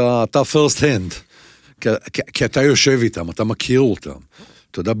 מה שנקרא, אתה first hand, כי אתה יושב איתם, אתה מכיר אותם,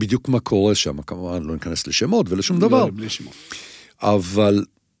 אתה יודע בדיוק מה קורה שם, כמובן לא ניכנס לשמות ולשום דבר. בלי שמות. אבל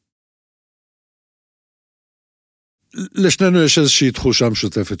לשנינו יש איזושהי תחושה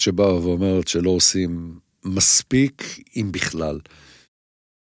משותפת שבאה ואומרת שלא עושים מספיק, אם בכלל.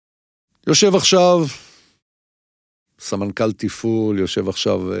 יושב עכשיו סמנכ"ל תפעול, יושב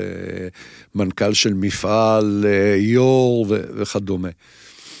עכשיו מנכ"ל של מפעל, יור וכדומה.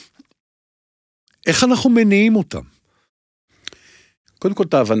 איך אנחנו מניעים אותם? קודם כל,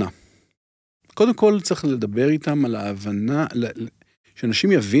 את ההבנה. קודם כל, צריך לדבר איתם על ההבנה,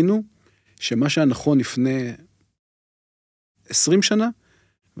 שאנשים יבינו שמה שהיה נכון לפני 20 שנה,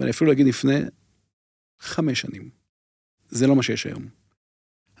 ואני אפילו להגיד לפני 5 שנים. זה לא מה שיש היום.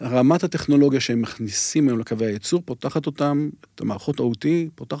 רמת הטכנולוגיה שהם מכניסים היום לקווי הייצור, פותחת אותם, את המערכות OT,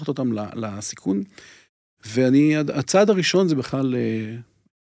 פותחת אותם לסיכון, הצעד הראשון זה בכלל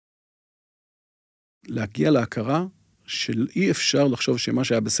להגיע להכרה של אי אפשר לחשוב שמה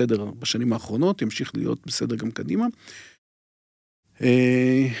שהיה בסדר בשנים האחרונות, ימשיך להיות בסדר גם קדימה.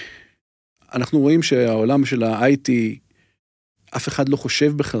 אנחנו רואים שהעולם של ה-IT, אף אחד לא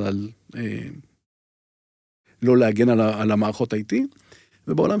חושב בכלל לא להגן על המערכות IT,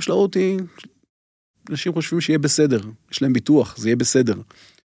 ובעולם של ה-OT, אנשים חושבים שיהיה בסדר, יש להם ביטוח, זה יהיה בסדר.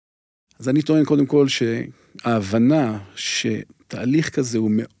 אז אני טוען קודם כל שההבנה שתהליך כזה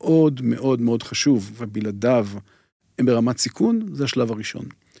הוא מאוד מאוד מאוד חשוב, ובלעדיו הם ברמת סיכון, זה השלב הראשון.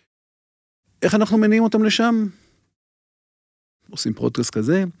 איך אנחנו מניעים אותם לשם? עושים פרוטקאסט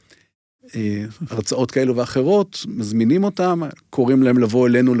כזה, הרצאות כאלו ואחרות, מזמינים אותם, קוראים להם לבוא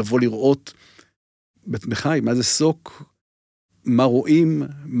אלינו, לבוא לראות בחי, מה זה סוק,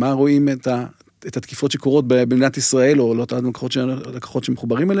 מה רואים את התקיפות שקורות במדינת ישראל, או לא אותם לקוחות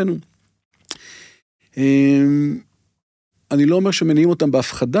שמחוברים אלינו. אני לא אומר שמניעים אותם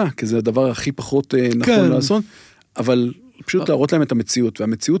בהפחדה, כי זה הדבר הכי פחות נכון לעשות, אבל פשוט להראות להם את המציאות,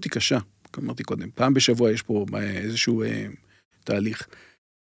 והמציאות היא קשה, כמו אמרתי קודם, פעם בשבוע יש פה איזשהו תהליך,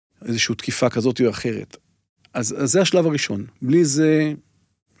 איזושהי תקיפה כזאת או אחרת. אז זה השלב הראשון. בלי זה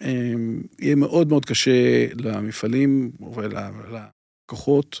יהיה מאוד מאוד קשה למפעלים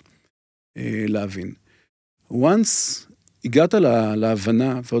וללקוחות להבין. once הגעת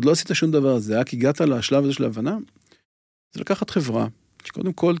להבנה, ועוד לא עשית שום דבר, זה רק הגעת לשלב הזה של ההבנה, זה לקחת חברה,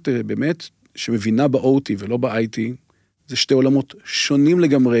 שקודם כל באמת, שמבינה ב-OT ולא ב-IT, זה שתי עולמות שונים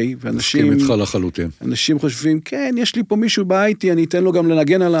לגמרי, ואנשים... מסכים איתך לחלוטין. אנשים חושבים, כן, יש לי פה מישהו ב-IT, אני אתן לו גם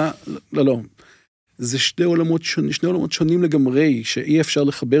לנגן על ה... לא, לא. זה שני עולמות שונים לגמרי, שאי אפשר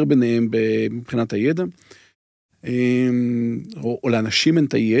לחבר ביניהם מבחינת הידע, או לאנשים אין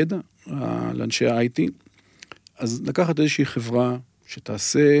את הידע, לאנשי ה-IT, אז לקחת איזושהי חברה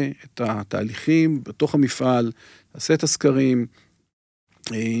שתעשה את התהליכים בתוך המפעל, תעשה את הסקרים,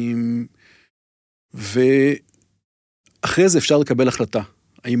 ואחרי זה אפשר לקבל החלטה.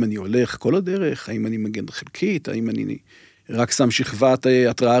 האם אני הולך כל הדרך, האם אני מגן חלקית, האם אני רק שם שכבת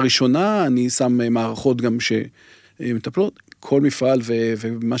התראה ראשונה, אני שם מערכות גם שמטפלות, כל מפעל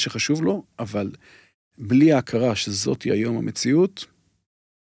ומה שחשוב לו, אבל בלי ההכרה שזאת היא היום המציאות,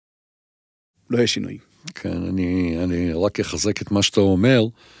 לא יש שינוי. כן, אני רק אחזק את מה שאתה אומר.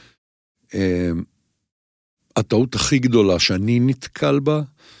 הטעות הכי גדולה שאני נתקל בה,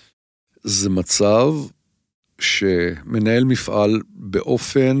 זה מצב שמנהל מפעל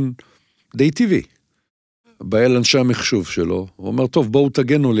באופן די טבעי. בא אל אנשי המחשוב שלו, הוא אומר, טוב, בואו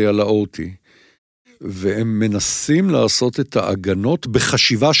תגנו לי על ה-OT. והם מנסים לעשות את ההגנות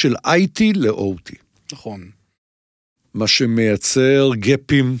בחשיבה של IT ל-OT. נכון. מה שמייצר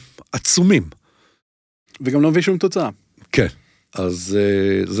גפים עצומים. וגם לא מביא שום תוצאה. כן, אז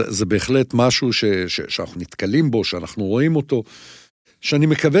זה בהחלט משהו שאנחנו נתקלים בו, שאנחנו רואים אותו, שאני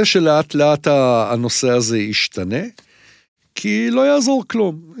מקווה שלאט לאט הנושא הזה ישתנה, כי לא יעזור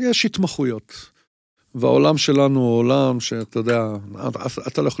כלום, יש התמחויות. והעולם שלנו הוא עולם שאתה יודע,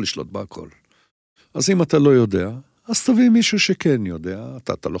 אתה לא יכול לשלוט בהכל. אז אם אתה לא יודע, אז תביא מישהו שכן יודע,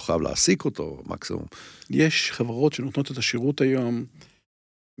 אתה לא חייב להעסיק אותו, מקסימום. יש חברות שנותנות את השירות היום,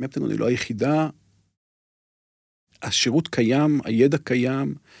 מפטן אני לא היחידה, השירות קיים, הידע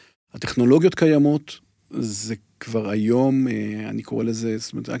קיים, הטכנולוגיות קיימות, זה כבר היום, אני קורא לזה,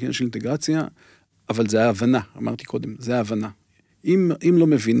 זאת אומרת, רק עניין של אינטגרציה, אבל זה ההבנה, אמרתי קודם, זה ההבנה. אם לא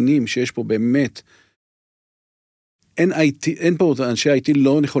מבינים שיש פה באמת, אין פה, אנשי IT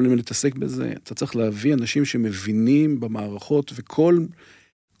לא יכולים להתעסק בזה, אתה צריך להביא אנשים שמבינים במערכות,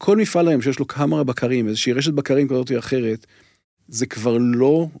 וכל מפעל היום שיש לו כמה בקרים, איזושהי רשת בקרים כזאת או אחרת, זה כבר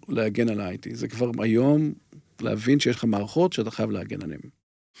לא להגן על ה-IT, זה כבר היום להבין שיש לך מערכות שאתה חייב להגן עליהן.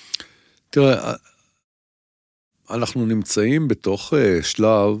 תראה, אנחנו נמצאים בתוך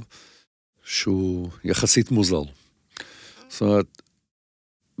שלב שהוא יחסית מוזר. זאת אומרת,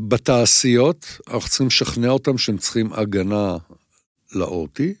 בתעשיות, אנחנו צריכים לשכנע אותם שהם צריכים הגנה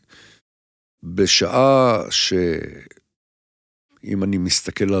ל-OT, בשעה שאם אני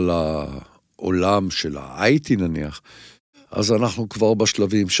מסתכל על העולם של ה-IT נניח, אז אנחנו כבר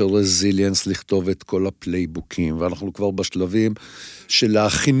בשלבים של רזיליאנס לכתוב את כל הפלייבוקים, ואנחנו כבר בשלבים של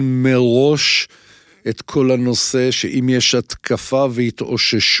להכין מראש את כל הנושא, שאם יש התקפה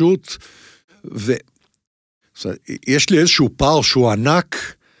והתאוששות, יש לי איזשהו פער שהוא ענק,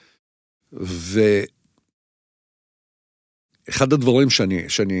 ואחד הדברים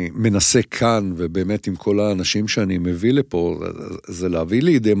שאני מנסה כאן, ובאמת עם כל האנשים שאני מביא לפה, זה להביא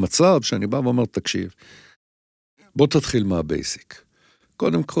לידי מצב שאני בא ואומר, תקשיב, בוא תתחיל מהבייסיק.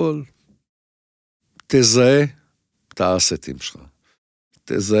 קודם כל, תזהה את האסטים שלך.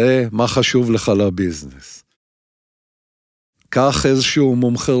 תזהה מה חשוב לך לביזנס. קח איזשהו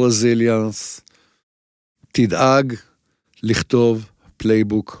מומחה רזיליאנס, תדאג לכתוב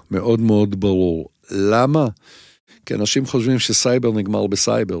פלייבוק מאוד מאוד ברור. למה? כי אנשים חושבים שסייבר נגמר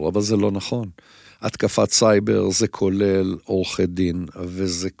בסייבר, אבל זה לא נכון. התקפת סייבר זה כולל עורכי דין,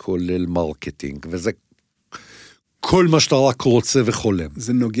 וזה כולל מרקטינג, וזה כל מה שאתה רק רוצה וחולם.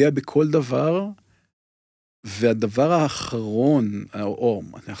 זה נוגע בכל דבר, והדבר האחרון,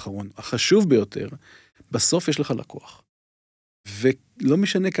 החשוב ביותר, בסוף יש לך לקוח. ולא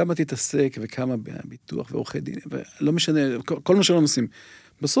משנה כמה תתעסק, וכמה ביטוח ועורכי דין, ולא משנה, כל מה שלא עושים.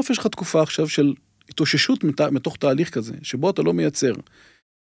 בסוף יש לך תקופה עכשיו של התאוששות מתוך תהליך כזה, שבו אתה לא מייצר.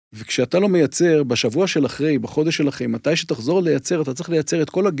 וכשאתה לא מייצר, בשבוע של אחרי, בחודש של אחרי, מתי שתחזור לייצר, אתה צריך לייצר את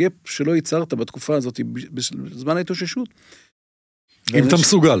כל הגאפ שלא ייצרת בתקופה הזאת, בזמן ההתאוששות. אם אתה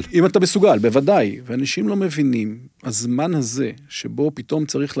מסוגל. אם אתה מסוגל, בוודאי. ואנשים לא מבינים, הזמן הזה, שבו פתאום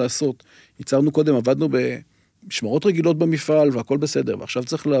צריך לעשות, ייצרנו קודם, עבדנו במשמרות רגילות במפעל, והכל בסדר, ועכשיו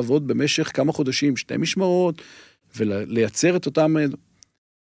צריך לעבוד במשך כמה חודשים, 2 משמרות, ולייצר את אותם...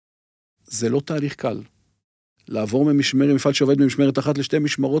 זה לא תהליך קל. לעבור ממפעל שעובד במשמרת אחת ל2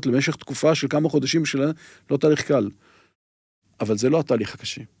 משמרות, למשך תקופה של כמה חודשים שלה, לא תהליך קל. אבל זה לא התהליך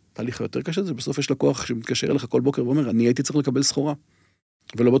הקשה. התהליך היותר קשה זה בסוף יש לקוח שמתקשר אליך כל בוקר ואומר, אני הייתי צריך לקבל סחורה.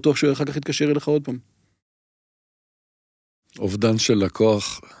 ולא בטוח שהוא אחר כך יתקשר אליך עוד פעם. אובדן של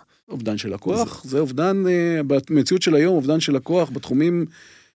לקוח. אובדן של לקוח, זה אובדן, במציאות של היום, אובדן של לקוח בתחומים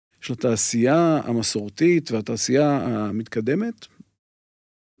של התעשייה המסורתית והתעשייה המתקדמת.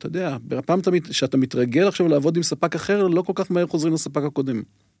 אתה יודע, בפעם שאתה מתרגל עכשיו לעבוד עם ספק אחר, לא כל כך מהר חוזרים לספק הקודם.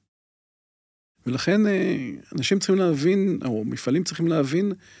 ולכן אנשים צריכים להבין, או מפעלים צריכים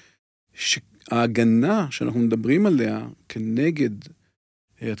להבין, שההגנה שאנחנו מדברים עליה כנגד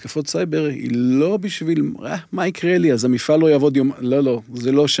התקפות סייבר, היא לא בשביל, מה יקרה לי? אז המפעל לא יעבוד יום, לא,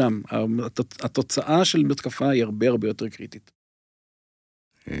 זה לא שם. התוצאה של התקפה היא הרבה הרבה יותר קריטית.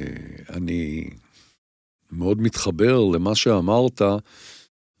 אני מאוד מתחבר למה שאמרת,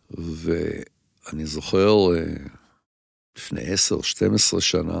 ואני זוכר לפני 10-12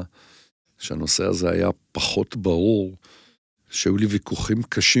 שנה, שהנושא הזה היה פחות ברור, שהיו לי ויכוחים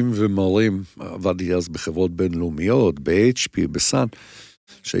קשים ומרים, עבדתי אז בחברות בינלאומיות, ב-HP, בסן,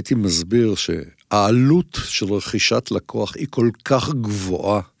 שהייתי מסביר שהעלות של רכישת לקוח היא כל כך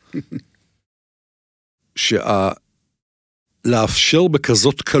גבוהה, לאפשר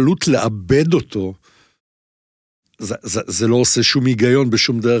בכזאת קלות לאבד אותו, זה לא עושה שום היגיון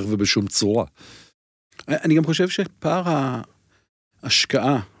בשום דרך ובשום צורה. אני גם חושב שפער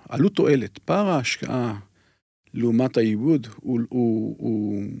ההשקעה, עלות תועלת, פער ההשקעה לעומת העיבוד,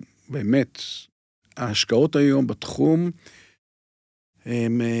 הוא באמת, ההשקעות היום בתחום,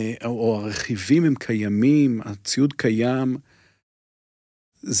 או הרכיבים הם קיימים, הציוד קיים,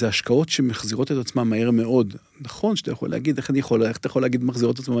 זה השקעות שמחזירות את עצמם מהר מאוד. נכון שאתה יכול להגיד, איך אתה יכול להגיד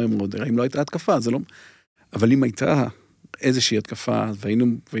מחזירות את עצמם מהר מאוד? אם לא הייתה התקפה, זה לא... אבל אם הייתה איזושהי התקפה,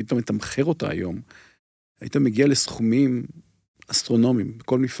 והיית מתמחר אותה היום, היית מגיע לסכומים אסטרונומיים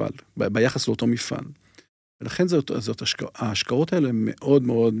בכל מפעל, ביחס לאותו מפעל. ולכן ההשקעות האלה הן מאוד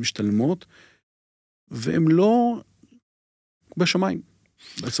מאוד משתלמות, והן לא בשמיים.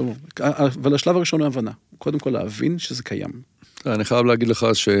 אבל השלב הראשון ההבנה, קודם כל להבין שזה קיים. אני חייב להגיד לך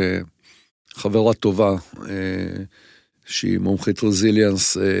שחברה טובה, שהיא מומחית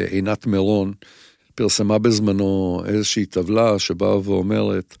רזיליאנס, עינת מירון, פרסמה בזמנו איזושהי טבלה שבאה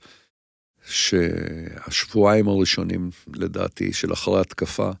ואומרת שהשבועיים הראשונים, לדעתי, של אחרי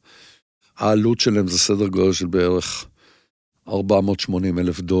התקפה, העלות שלהם זה סדר גודל של בערך $480,000,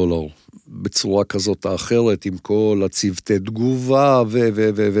 בצורה כזאת האחרת, עם כל הצוותי תגובה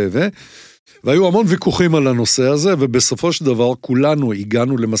והיו המון ויכוחים על הנושא הזה, ובסופו של דבר כולנו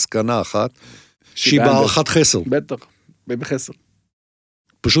הגענו למסקנה אחת, שהיא בהערכת חסר. בטח, בחסר.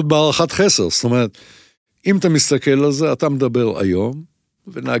 פשוט בהערכת חסר, זאת אומרת, אם אתה מסתכל על זה, אתה מדבר היום,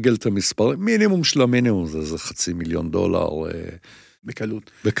 ונעגל את המספר, מינימום של המינימום, זה $500,000.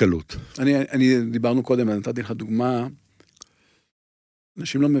 בקלות. בקלות. אני דיברנו קודם, נתתי לך דוגמה,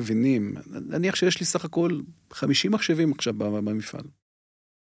 אנשים לא מבינים, נניח שיש לי סך הכל 50 מחשבים עכשיו במפעל.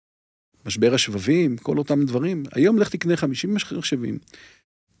 משבר השבבים, כל אותם דברים, היום לך תקנה 50 מחשבים,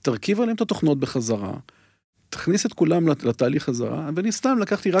 תרכיב עליהם את התוכנות בחזרה, תכניס את כולם לתהליך חזרה, ואני סתם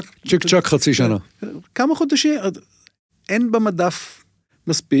לקחתי רק... צ'יק צ'ק חצי שנה. כמה חודשים, אין במדף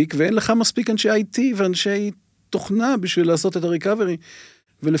מספיק, ואין לך מספיק אנשי IT ואנשי תוכנה בשביל לעשות את הריקאברי,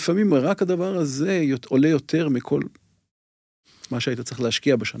 ולפעמים רק הדבר הזה עולה יותר מכל מה שהיית צריך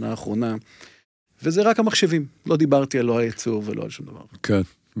להשקיע בשנה האחרונה, וזה רק המחשבים, לא דיברתי על לא הייצור ולא על שום דבר. כן,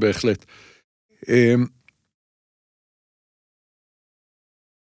 בהחלט.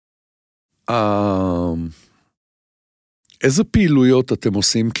 איזה פעילויות אתם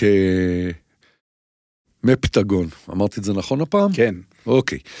עושים כמפטגון? אמרתי את זה נכון הפעם? כן.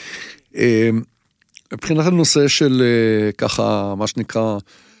 אוקיי. מבחינת הנושא של ככה, מה שנקרא,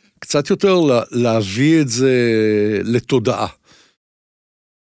 קצת יותר להביא את זה לתודעה.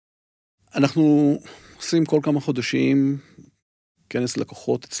 אנחנו עושים כל כמה חודשים כנס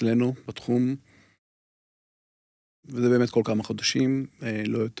לקוחות אצלנו בתחום, וזה באמת כל כמה חודשים,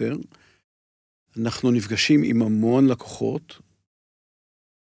 לא יותר. אנחנו נפגשים עם המון לקוחות,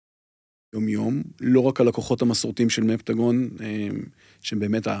 יום-יום, לא רק הלקוחות המסורתיים של מפטגון, שהם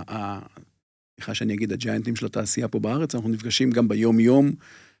באמת, סליחה שאני אגיד, הג'יינטים של התעשייה פה בארץ, אנחנו נפגשים גם ביום-יום,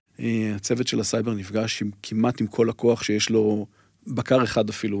 הצוות של הסייבר נפגש כמעט עם כל לקוח שיש לו בקר אחד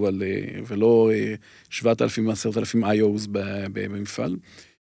אפילו, ולא 7,000 10,000 IOs במפעל.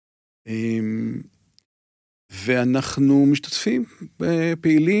 ואנחנו משתתפים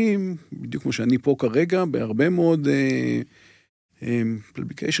בפעילים, בדיוק כמו שאני פה כרגע, בהרבה מאוד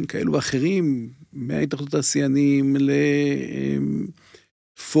פלביקיישן כאלו ואחרים, מההתאחדות התעשיינים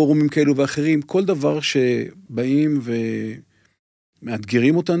לפורומים כאלו ואחרים, כל דבר שבאים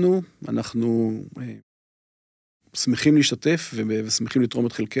ומאתגרים אותנו, אנחנו שמחים להשתתף ושמחים לתרום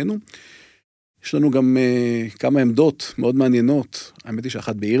את חלקנו. יש לנו גם כמה עמדות מאוד מעניינות, האמת היא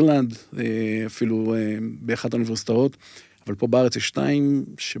שאחת באירלנד, אפילו באחת האוניברסיטאות, אבל פה בארץ יש 2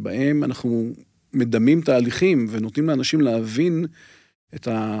 שבהם אנחנו מדמים תהליכים ונותנים לאנשים להבין את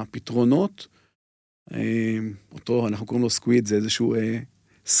הפתרונות. אותו אנחנו קוראים לו סקוויד, זה איזשהו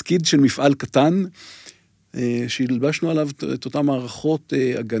סקיד של מפעל קטן, שהלבשנו עליו את אותם מערכות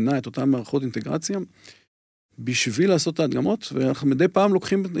הגנה, את אותם מערכות אינטגרציה, בשביל לעשות את ההדגמות, ואנחנו מדי פעם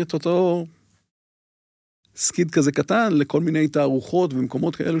לוקחים את אותו סקיד כזה קטן, לכל מיני תערוכות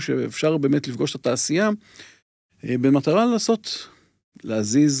ומקומות כאלו שאפשר באמת לפגוש את התעשייה, במטרה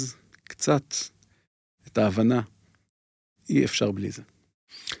להזיז קצת את ההבנה. אי אפשר בלי זה.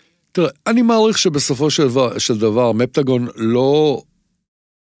 תראה, אני מעריך שבסופו של דבר, מפטגון לא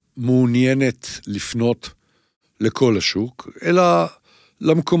מעוניינת לפנות לכל השוק, אלא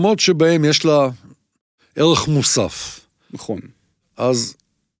למקומות שבהם יש לה ערך מוסף. נכון. אז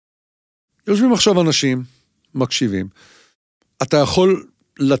יושבים עכשיו אנשים, מקשיבים. אתה יכול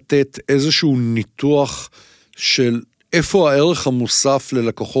לתת איזשהו ניתוח של איפה הערך המוסף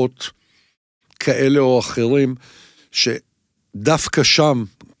ללקוחות כאלה או אחרים, שדווקא שם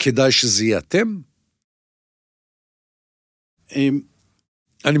כדאי שזה יהיה אתם?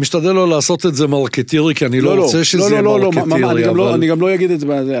 אני משתדל לא לעשות את זה מרקטירי, כי אני לא רוצה שזה יהיה מרקטירי. אני גם לא אגיד את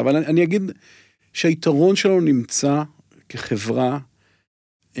זה, אבל אני אגיד שהיתרון שלנו נמצא כחברה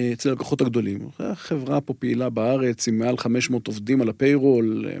אצל הלקוחות הגדולים. חברה פה פעילה בארץ, עם מעל 500 עובדים על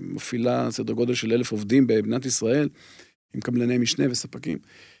הפיירול, מפעילה סדר גודל של 1,000 עובדים במדינת ישראל, עם קבלני משנה וספקים.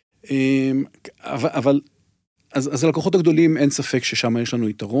 אבל, אז הלקוחות הגדולים, אין ספק ששם יש לנו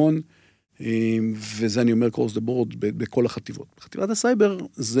יתרון, וזה אני אומר קרוס דה בורד בכל החטיבות. בחטיבת הסייבר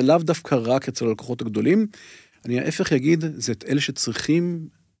זה לאו דווקא רק אצל הלקוחות הגדולים, אני ההפך יגיד, זה את אלה שצריכים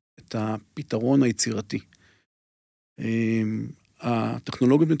את הפתרון היצירתי.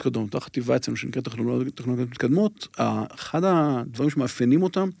 הטכנולוגיות מתקדמות, החטיבה אצלנו שנקרא טכנולוגיות מתקדמות, אחד הדברים שמאפיינים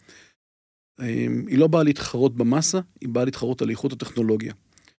אותם, היא לא באה להתחרות במסה, היא באה להתחרות על איכות הטכנולוגיה.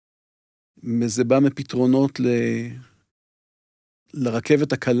 זה בא מפתרונות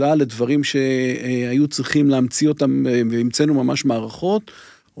לרכבת הקלה, לדברים שהיו צריכים להמציא אותם, והמצאנו ממש מערכות,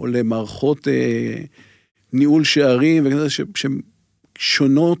 או למערכות ניהול שערים, שהן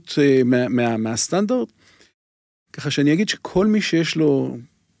שונות מהסטנדרט, ככה שאני אגיד שכל מי שיש לו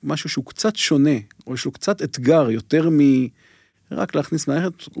משהו שהוא קצת שונה, או יש לו קצת אתגר יותר רק להכניס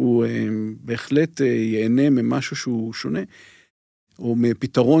מערכת, הוא בהחלט ייהנה ממשהו שהוא שונה, או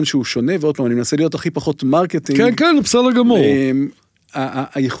מפתרון שהוא שונה, ועוד פעם, אני מנסה להיות הכי פחות מרקטינג. כן, כן, בסדר גמור.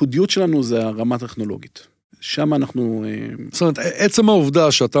 הייחודיות שלנו זה הרמה הטכנולוגית. שם אנחנו... זאת אומרת, עצם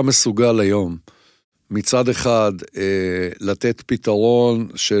העובדה שאתה מסוגל היום, מצד אחד, לתת פתרון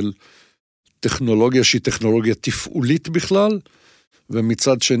של טכנולוגיה שהיא טכנולוגיה תפעולית בכלל,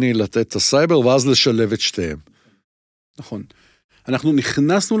 ומצד שני לתת את הסייבר, ואז לשלב את שתיהם. נכון. אנחנו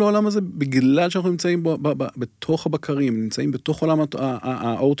נכנסנו לעולם הזה בגלל שאנחנו נמצאים בתוך הבקרים, נמצאים בתוך עולם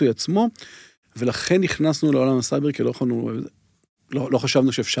האוטו עצמו, ולכן נכנסנו לעולם הסייבר, כי לא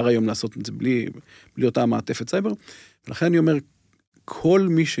חשבנו שאפשר היום לעשות את זה בלי אותה מעטפת סייבר, ולכן אני אומר, כל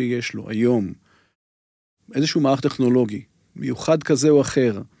מי שיש לו היום איזשהו מערך טכנולוגי, מיוחד כזה או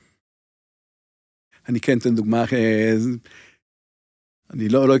אחר, אני כן אתן דוגמה, אני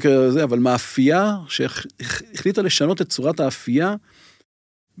לא אקרא לזה, אבל מאפייה שהחליטה לשנות את צורת האפייה,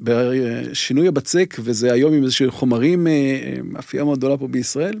 בשינוי הבצק, וזה היום עם איזשהו חומרים, מאפייה מאוד גדולה פה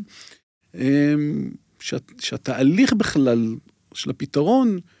בישראל, שהתהליך בכלל של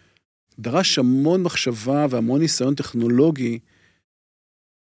הפתרון, דרש המון מחשבה והמון ניסיון טכנולוגי,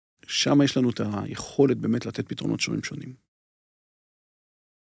 שם יש לנו את היכולת באמת לתת פתרונות שונים.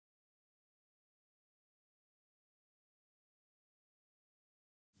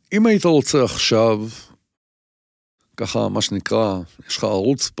 אם היית רוצה עכשיו, ככה מה שנקרא, יש לך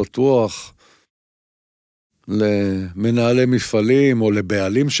ערוץ פתוח למנהלי מפעלים או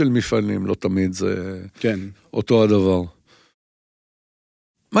לבעלים של מפעלים, לא תמיד זה כן. אותו הדבר.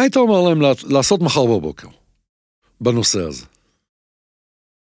 מה היית אומר להם לעשות מחר בבוקר בנושא הזה?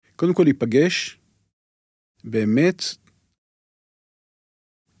 קודם כל להיפגש באמת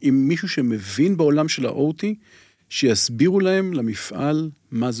עם מישהו שמבין בעולם של ה-OT, שיסבירו להם למפעל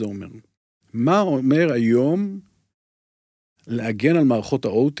מה זה אומר. מה אומר היום להגן על מערכות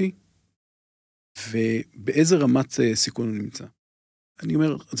ה-OT, ובאיזה רמת סיכון הוא נמצא. אני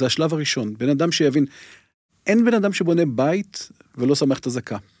אומר, זה השלב הראשון. בן אדם שיבין, אין בן אדם שבונה בית ולא שמח את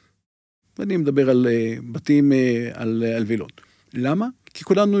הזקה. ואני מדבר על בתים, על וילות. למה? כי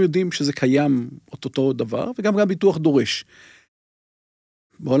כולנו יודעים שזה קיים אותו דבר, וגם ביטוח דורש.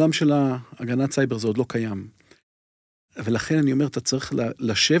 בעולם של הגנת סייבר זה עוד לא קיים. ולכן אני אומר, אתה צריך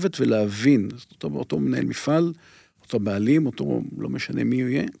לשבת ולהבין, אותו מנהל מפעל, אותו בעלים, אותו לא משנה מי הוא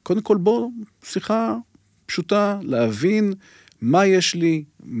יהיה, קודם כל בוא, שיחה פשוטה, להבין מה יש לי,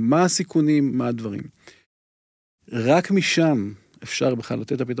 מה הסיכונים, מה הדברים. רק משם אפשר בכלל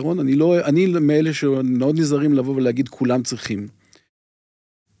לתת את הפתרון, אני מאלה שמאוד נזהרים לבוא ולהגיד כולם צריכים.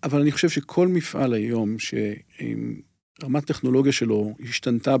 אבל אני חושב שכל מפעל היום, שרמת טכנולוגיה שלו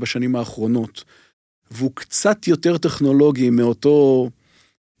השתנתה בשנים האחרונות, והוא קצת יותר טכנולוגי מאותו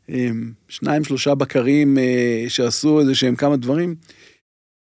 2-3 בקרים שעשו איזה שהם כמה דברים,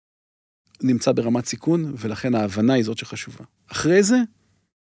 נמצא ברמת סיכון, ולכן ההבנה היא זאת שחשובה. אחרי זה,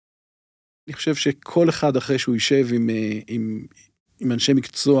 אני חושב שכל אחד אחרי שהוא יישב עם אנשי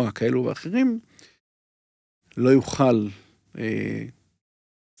מקצוע כאלו ואחרים, לא יוכל,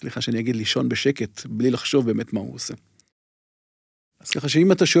 סליחה שאני אגיד, לישון בשקט, בלי לחשוב באמת מה הוא עושה. אז ככה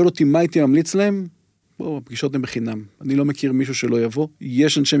שאם אתה שואל אותי מה הייתי ממליץ להם, הפגישות הן בחינם. אני לא מכיר מישהו שלא יבוא.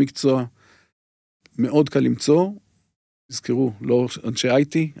 יש אנשי מקצוע מאוד קל למצוא. תזכרו, לא אנשי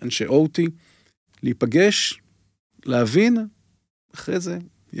IT, אנשי OT. להיפגש, להבין, אחרי זה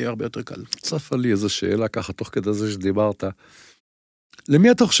יהיה הרבה יותר קל. צפה לי איזו שאלה ככה, תוך כדי זה שדיברת.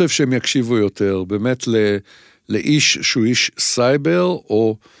 למי אתה חושב שהם יקשיבו יותר? באמת לאיש שהוא איש סייבר,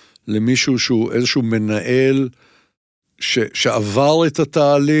 או למישהו שהוא איזשהו מנהל שעבר את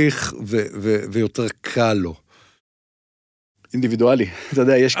התהליך ויותר קל לו? אינדיבידואלי, אתה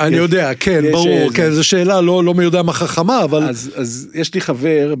יודע, יש... אני יודע, כן, ברור, כן, זו שאלה לא מי יודע מה חכמה, אבל... אז יש לי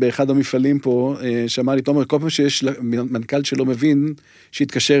חבר באחד המפעלים פה, שאמר לי, תומר, כל פעם שיש מנכ"ל שלא מבין,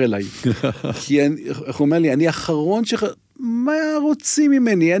 שיתקשר אליי. כי הוא אומר לי, אני האחרון מה רוצים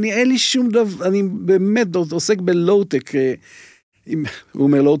ממני? אין לי שום דבר, אני באמת עוסק בלואו-טק. הוא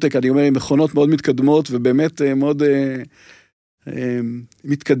אומר לואו-טק, אני אומר, עם מכונות מאוד מתקדמות, ובאמת מאוד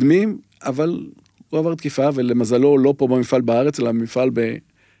מתקדמים, אבל... הוא עבר תקיפה, ולמזלו לא פה במפעל בארץ, אלא במפעל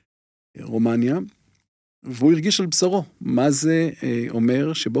ברומניה, והוא הרגיש על בשרו. מה זה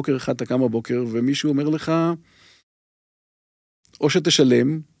אומר שבוקר אחד אתה קם בבוקר, ומישהו אומר לך, או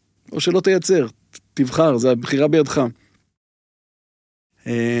שתשלם, או שלא תייצר, תבחר, זה הבחירה בידך.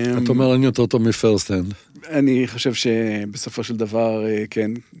 אתה אומר, אני יותר טוב מפרסט-הנד. אני חושב שבסופו של דבר,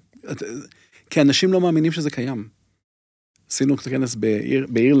 כן, כי אנשים לא מאמינים שזה קיים. עשינו את הכנס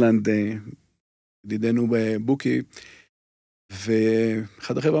באירלנד, ידידנו בבוקי,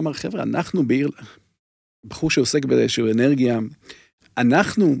 ואחד החבר'ה אמר, חבר'ה, אנחנו בחור שעוסק באיזושהי אנרגיה,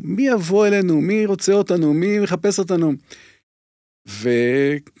 אנחנו, מי יבוא אלינו, מי רוצה אותנו, מי מחפש אותנו?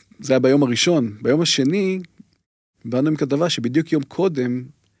 וזה היה ביום הראשון. ביום השני, באנו עם כתבה שבדיוק יום קודם,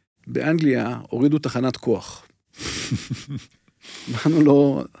 באנגליה, הורידו תחנת כוח. אמרנו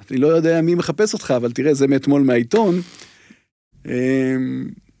לו, אני לא יודע מי מחפש אותך, אבל תראה, זה מאתמול מהעיתון,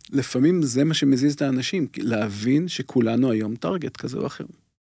 לפעמים זה מה שמזיז את האנשים, להבין שכולנו היום טרגט כזה או אחר.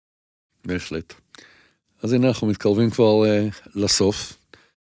 בהחלט. אז הנה אנחנו מתקרבים כבר לסוף,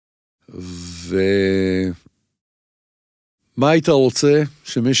 ומה היית רוצה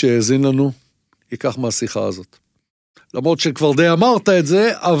שמי שהאזין לנו ייקח מהשיחה הזאת? למרות שכבר די אמרת את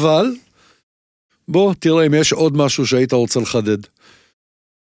זה, אבל בוא תראה אם יש עוד משהו שהיית רוצה לחדד.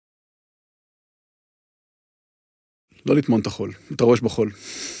 לא לטמון את החול, את הראש בחול.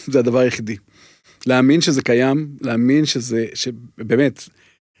 זה הדבר היחידי. להאמין שזה קיים, להאמין שבאמת,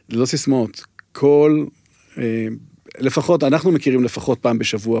 זה לא סיסמאות. לפחות, אנחנו מכירים לפחות פעם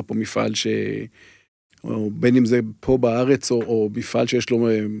בשבוע פה מפעל או בין אם זה פה בארץ, או מפעל שיש לו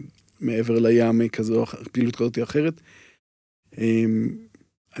מעבר לים כזו, פעילות כזאת או אחרת.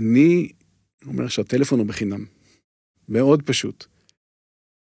 אני אומר שהטלפון הוא בחינם. מאוד פשוט.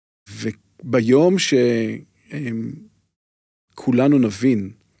 וביום כולנו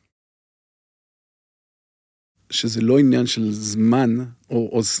נבין שזה לא עניין של זמן,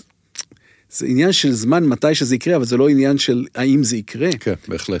 זה עניין של זמן מתי שזה יקרה, אבל זה לא עניין של האם זה יקרה. כן,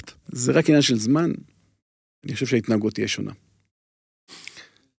 בהחלט. זה רק עניין של זמן. אני חושב שההתנהגות תהיה שונה.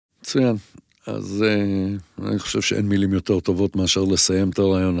 מצוין. אז אני חושב שאין מילים יותר טובות מאשר לסיים את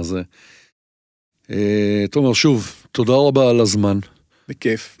הרעיון הזה. תומר, שוב, תודה רבה על הזמן.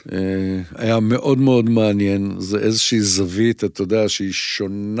 בכיף. היה מאוד מאוד מעניין, זה איזושהי זווית, אתה יודע, שהיא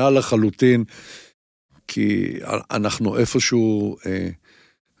שונה לחלוטין, כי אנחנו איפשהו,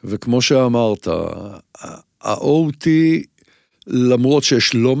 וכמו שאמרת, ה-OT, למרות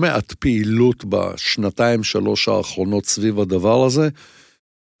שיש לא מעט פעילות בשנתיים, 3 האחרונות סביב הדבר הזה,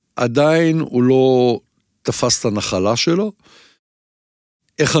 עדיין הוא לא תפס את הנחלה שלו.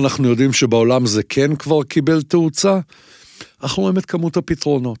 איך אנחנו יודעים שבעולם זה כן כבר קיבל תאוצה? אנחנו רואים את כמות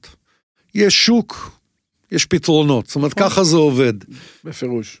הפתרונות. יש שוק, יש פתרונות. זאת אומרת, ככה זה עובד.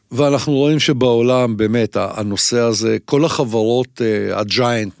 בפירוש. ואנחנו רואים שבעולם, באמת, הנושא הזה, כל החברות,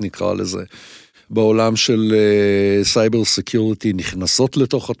 הג'יינט נקרא לזה, בעולם של סייבר סקיוריטי, נכנסות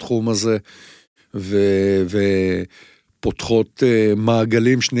לתוך התחום הזה, ופותחות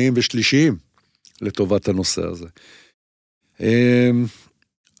מעגלים שניים ושלישיים לטובת הנושא הזה.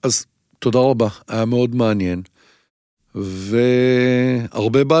 אז תודה רבה, היה מאוד מעניין.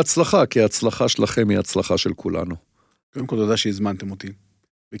 והרבה בהצלחה, כי ההצלחה שלכם היא הצלחה של כולנו. קודם כל תודה שהזמנתם אותי,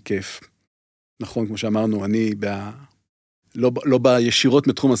 בכיף. נכון, כמו שאמרנו, אני לא בישירות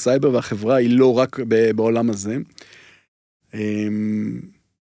מתחום הסייבר, והחברה היא לא רק בעולם הזה.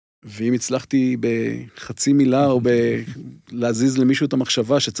 ואם הצלחתי בחצי מילה, או להזיז למישהו את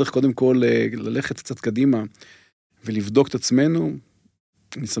המחשבה, שצריך קודם כל ללכת קצת קדימה, ולבדוק את עצמנו,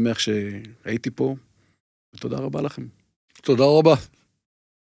 אני שמח שהייתי פה, ותודה רבה לכם. תודה רבה.